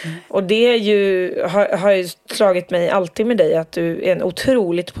 Och det är ju, har ju slagit mig alltid med dig, att du är en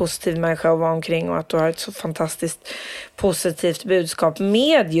otroligt positiv människa att vara omkring, och att du har ett så fantastiskt positivt budskap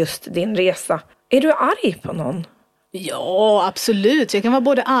med just din resa. Är du arg på någon? Ja, absolut. Jag kan vara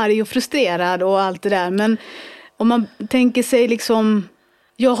både arg och frustrerad och allt det där. Men om man tänker sig liksom,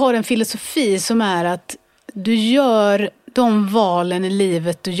 jag har en filosofi som är att du gör de valen i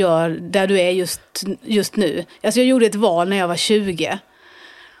livet du gör där du är just nu. Alltså jag gjorde ett val när jag var 20.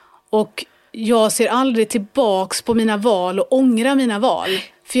 Och jag ser aldrig tillbaks på mina val och ångrar mina val.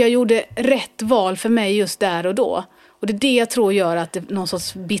 För jag gjorde rätt val för mig just där och då. Och det är det jag tror gör att någon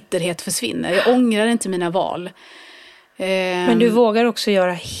sorts bitterhet försvinner. Jag ångrar inte mina val. Men du vågar också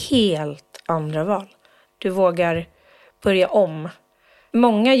göra helt andra val. Du vågar börja om.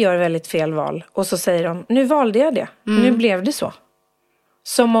 Många gör väldigt fel val. Och så säger de, nu valde jag det. Nu blev det så.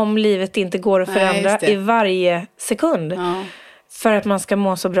 Som om livet inte går att förändra i varje sekund. Ja. För att man ska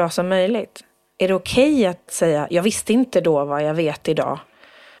må så bra som möjligt. Är det okej att säga, jag visste inte då vad jag vet idag.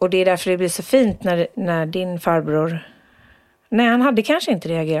 Och det är därför det blir så fint när din farbror... Nej, han hade kanske inte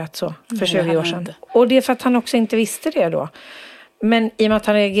reagerat så för 20 år sedan. Inte. Och det är för att han också inte visste det då. Men i och med att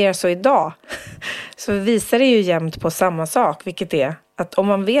han reagerar så idag så visar det ju jämt på samma sak. Vilket är att om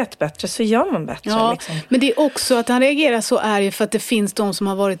man vet bättre så gör man bättre. Ja, liksom. Men det är också att han reagerar så är ju för att det finns de som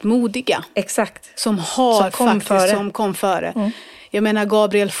har varit modiga. Exakt. Som kom före. Jag menar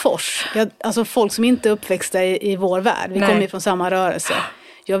Gabriel Fors. Alltså folk som inte är uppväxta i vår värld. Vi kommer ju från samma rörelse.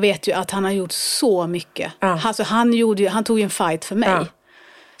 Jag vet ju att han har gjort så mycket. Alltså han tog en fight för mig.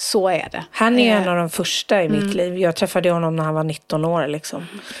 Så är det. Han är en av de första i mitt liv. Jag träffade honom när han var 19 år liksom.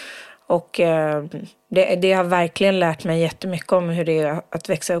 Och det har verkligen lärt mig jättemycket om hur det är att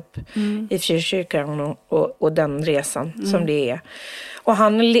växa upp i Frikyrkan och den resan som det är. Och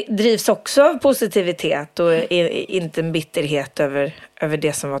han drivs också av positivitet och inte en bitterhet över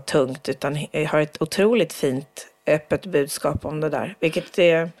det som var tungt, utan har ett otroligt fint öppet budskap om det där. Vilket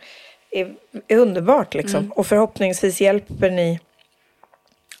är underbart liksom. Och förhoppningsvis hjälper ni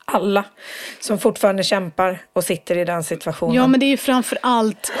alla som fortfarande kämpar och sitter i den situationen. Ja, men det är ju framför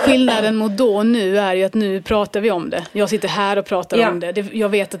allt skillnaden mot då och nu är ju att nu pratar vi om det. Jag sitter här och pratar om det. Jag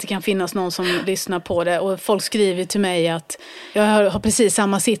vet att det kan finnas någon som lyssnar på det, och folk skriver till mig att jag har precis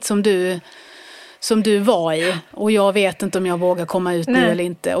samma sitt som du var i, och jag vet inte om jag vågar komma ut nu eller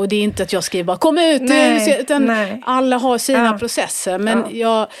inte. Och det är inte att jag skriver bara kom ut nu, utan alla har sina processer. Men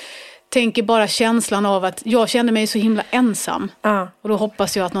jag tänker bara känslan av att jag känner mig så himla ensam. Och då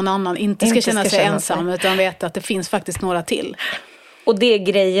hoppas jag att någon annan inte ska känna sig ensam, utan veta att det finns faktiskt några till. Och det är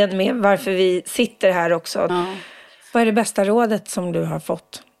grejen med varför vi sitter här också. Vad är det bästa rådet som du har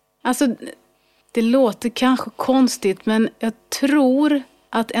fått? Alltså, det låter kanske konstigt, men jag tror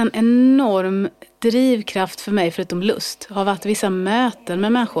att en enorm drivkraft för mig, förutom lust, har varit vissa möten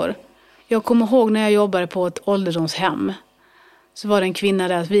med människor. Jag kommer ihåg när jag jobbade på ett ålderdomshem. Så var det en kvinna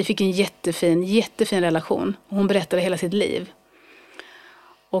där, vi fick en jättefin relation. Hon berättade hela sitt liv.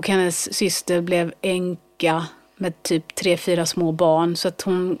 Och hennes syster blev änka med typ 3-4 små barn. Så att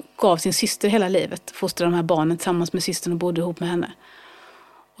hon gav sin syster hela livet. Fostrade de här barnen tillsammans med systern och bodde ihop med henne.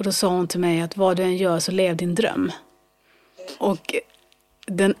 Och då sa hon till mig att vad du än gör så lev din dröm. Och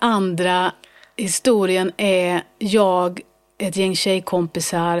den andra historien är ett gäng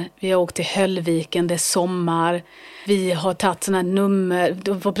tjejkompisar. Vi har åkt till Höllviken, det är sommar. Vi har tagit sådana här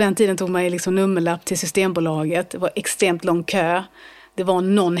nummer. På den tiden tog man liksom nummerlapp till Systembolaget. Det var extremt lång kö. Det var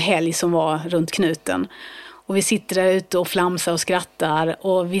någon helg som var runt knuten. Och vi sitter där ute och flamsar och skrattar.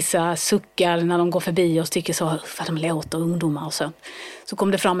 Och vissa suckar när de går förbi och tycker så, för de låter ungdomar och så. Så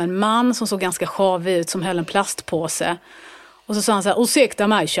kom det fram en man som såg ganska sjavig ut, som höll en plastpåse. Och så sa han så här, ursäkta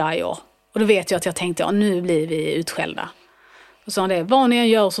mig tjejer. Och då vet jag att jag tänkte, nu blir vi utskällda. Och sa han det, vad ni än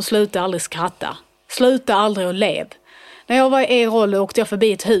gör så sluta aldrig skratta. Sluta aldrig att lev. När jag var i er roll åkte jag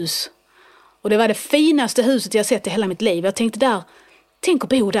förbi ett hus. Och det var det finaste huset jag sett i hela mitt liv. Jag tänkte tänk att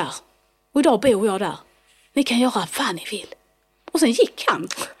bo där. Och idag bor jag där. Ni kan göra vad ni vill. Och sen gick han.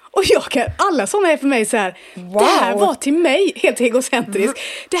 Och alla sådana är för mig så här, wow. Det här var till mig helt egocentriskt.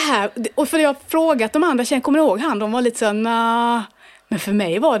 Det här, och för jag har frågat de andra tjejerna, kommer ni ihåg han? De var lite så här, men för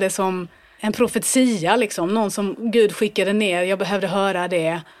mig var det som en profetia liksom. Någon som Gud skickade ner, jag behövde höra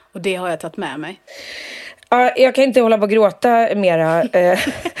det. Och det har jag tagit med mig. Ja, jag kan inte hålla på att gråta mera.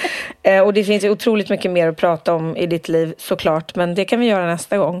 Och det finns ju otroligt mycket mer att prata om i ditt liv såklart. Men det kan vi göra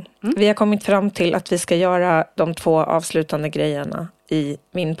nästa gång. Vi har kommit fram till att vi ska göra de 2 avslutande grejerna i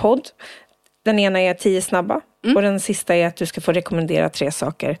min podd. Den ena är 10 snabba. Och den sista är att du ska få rekommendera 3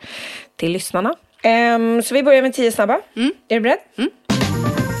 saker till lyssnarna. Så vi börjar med 10 snabba. Är du beredd? 10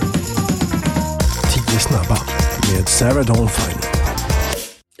 snabba med Sarah Dawn Finer.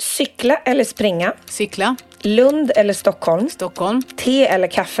 Cykla eller springa? Cykla. Lund eller Stockholm? Stockholm. Te eller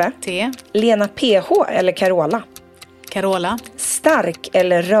kaffe? Te. Lena PH eller Carola? Carola. Stark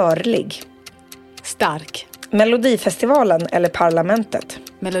eller rörlig? Stark. Melodifestivalen eller Parlamentet?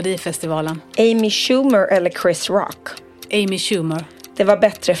 Melodifestivalen. Amy Schumer eller Chris Rock? Amy Schumer. Det var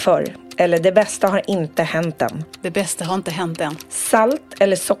bättre förr. Eller det bästa har inte hänt än. Det bästa har inte hänt än. Salt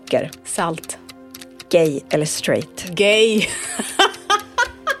eller socker? Salt. Gay eller straight? Gay.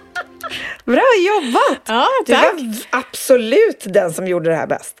 Bra jobbat! Ja, tack. Du var absolut den som gjorde det här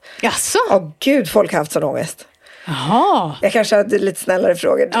bäst. Jaså? Gud, folk har haft sån ångest. Jaha. Jag kanske hade lite snällare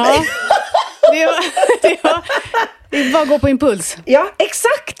frågor till dig. Det är bara att gå på impuls. Ja,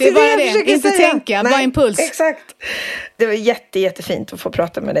 exakt. Det är bara det. Inte säga. Tänka, bara impuls. Exakt. Det var jättefint att få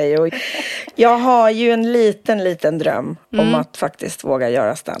prata med dig. Och jag har ju en liten dröm om att faktiskt våga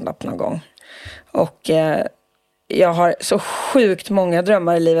göra stand-up någon gång. Och jag har så sjukt många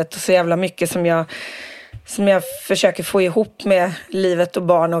drömmar i livet och så jävla mycket som jag försöker få ihop med livet och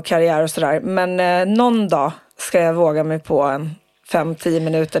barn och karriär och sådär. Men någon dag ska jag våga mig på en 5-10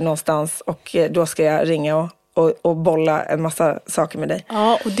 minuter någonstans och då ska jag ringa och bolla en massa saker med dig.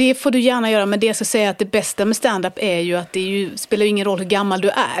 Ja, och det får du gärna göra, men det jag ska säga att det bästa med stand-up är ju att det spelar ingen roll hur gammal du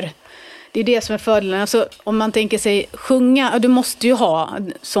är. Det är det som är fördelen. Alltså, om man tänker sig sjunga, du måste ju ha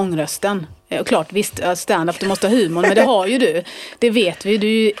sångrösten. Klart, visst, stand-up, du måste ha humor, men det har ju du. Det vet vi, du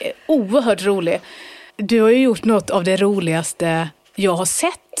är ju oerhört rolig. Du har ju gjort något av det roligaste jag har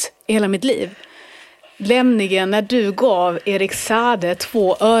sett i hela mitt liv. Nämligen när du gav Erik Saade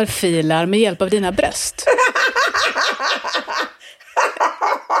 2 örfilar med hjälp av dina bröst.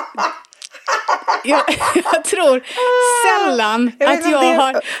 jag tror sällan att jag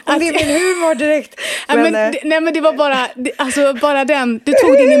har... Om det är min humor direkt. Men det var bara den, du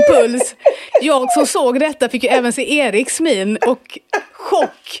tog din impuls. Jag som såg detta fick ju även se Eriks min och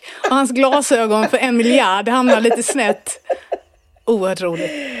chock. Och hans glasögon för 1 miljard hamnar lite snett. Oerhört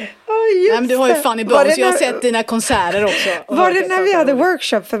roligt. Men du har ju Funny Bones, jag har sett dina konserter också. Var det när vi hade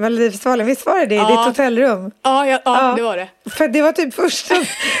workshop för Melodifestivalen? Visst var det i ditt hotellrum? Ja, det var det. För det var typ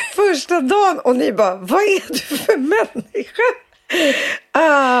första dagen och ni bara, vad är du för människa?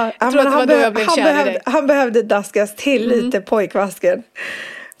 Jag tror att det var då jag blev kär i dig. Han behövde daskas till lite pojkvasken.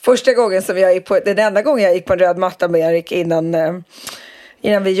 Första gången som jag gick på, den enda gången jag gick på en röd matta med Erik innan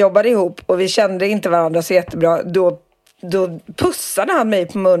vi jobbade ihop och vi kände inte varandra så jättebra, då pussade han mig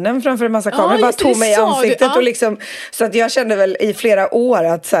på munnen framför en massa kameror. Bara tog mig i ansiktet och liksom, så att jag kände väl i flera år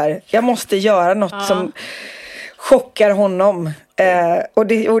att så här, jag måste göra något som chockar honom. Och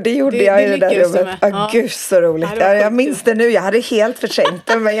det gjorde jag i det där rummet. Gud så roligt. Jag minns det nu. Jag hade helt förträngt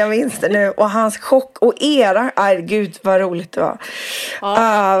det, men jag minns det nu. Och hans chock och gud vad roligt det var.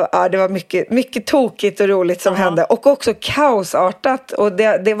 Det var mycket tokigt och roligt som hände. Och också kaosartat. Och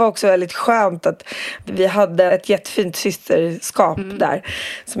det var också väldigt skönt att vi hade ett jättefint systerskap där.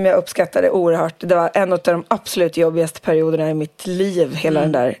 Som jag uppskattade oerhört. Det var en av de absolut jobbigaste perioderna i mitt liv hela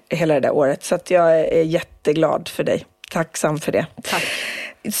det där året. Så att jag är jätteglad för dig. Tacksam för det. Tack.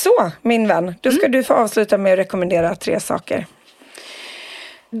 Så, min vän, då ska du få avsluta med att rekommendera 3 saker.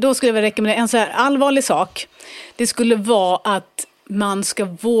 Då skulle jag vilja rekommendera en så här allvarlig sak. Det skulle vara att man ska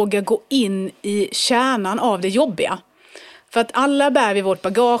våga gå in i kärnan av det jobbiga. För att alla bär vi vårt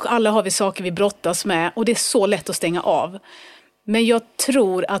bagage, alla har vi saker vi brottas med och det är så lätt att stänga av. Men jag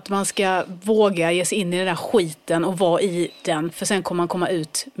tror att man ska våga ge sig in i den där skiten och vara i den, för sen kommer man komma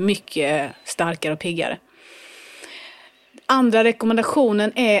ut mycket starkare och piggare. Andra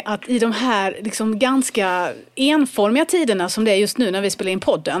rekommendationen är att i de här liksom ganska enformiga tiderna som det är just nu när vi spelar in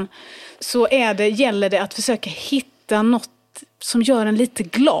podden, så gäller det att försöka hitta något som gör en lite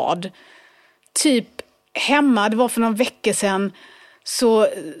glad. Typ hemma, det var för några veckor sedan, så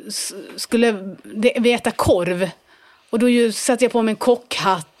skulle vi äta korv. Och då satte jag på mig en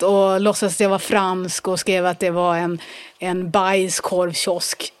kockhatt och låtsades att jag var fransk och skrev att det var en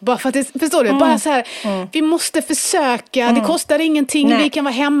bajskorvkiosk. Bara för att förstår du? Bara så här, vi måste försöka, det kostar ingenting, vi kan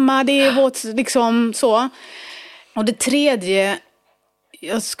vara hemma, det är vårt liksom så. Och det tredje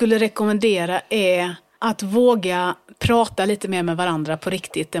jag skulle rekommendera är att våga prata lite mer med varandra på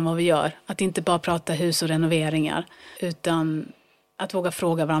riktigt än vad vi gör. Att inte bara prata hus och renoveringar, utan att våga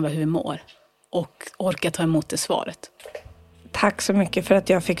fråga varandra hur vi mår. Och orka ta emot det svaret. Tack så mycket för att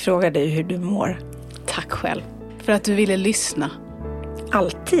jag fick fråga dig hur du mår. Tack själv. För att du ville lyssna.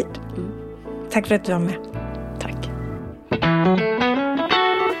 Alltid. Tack för att du var med.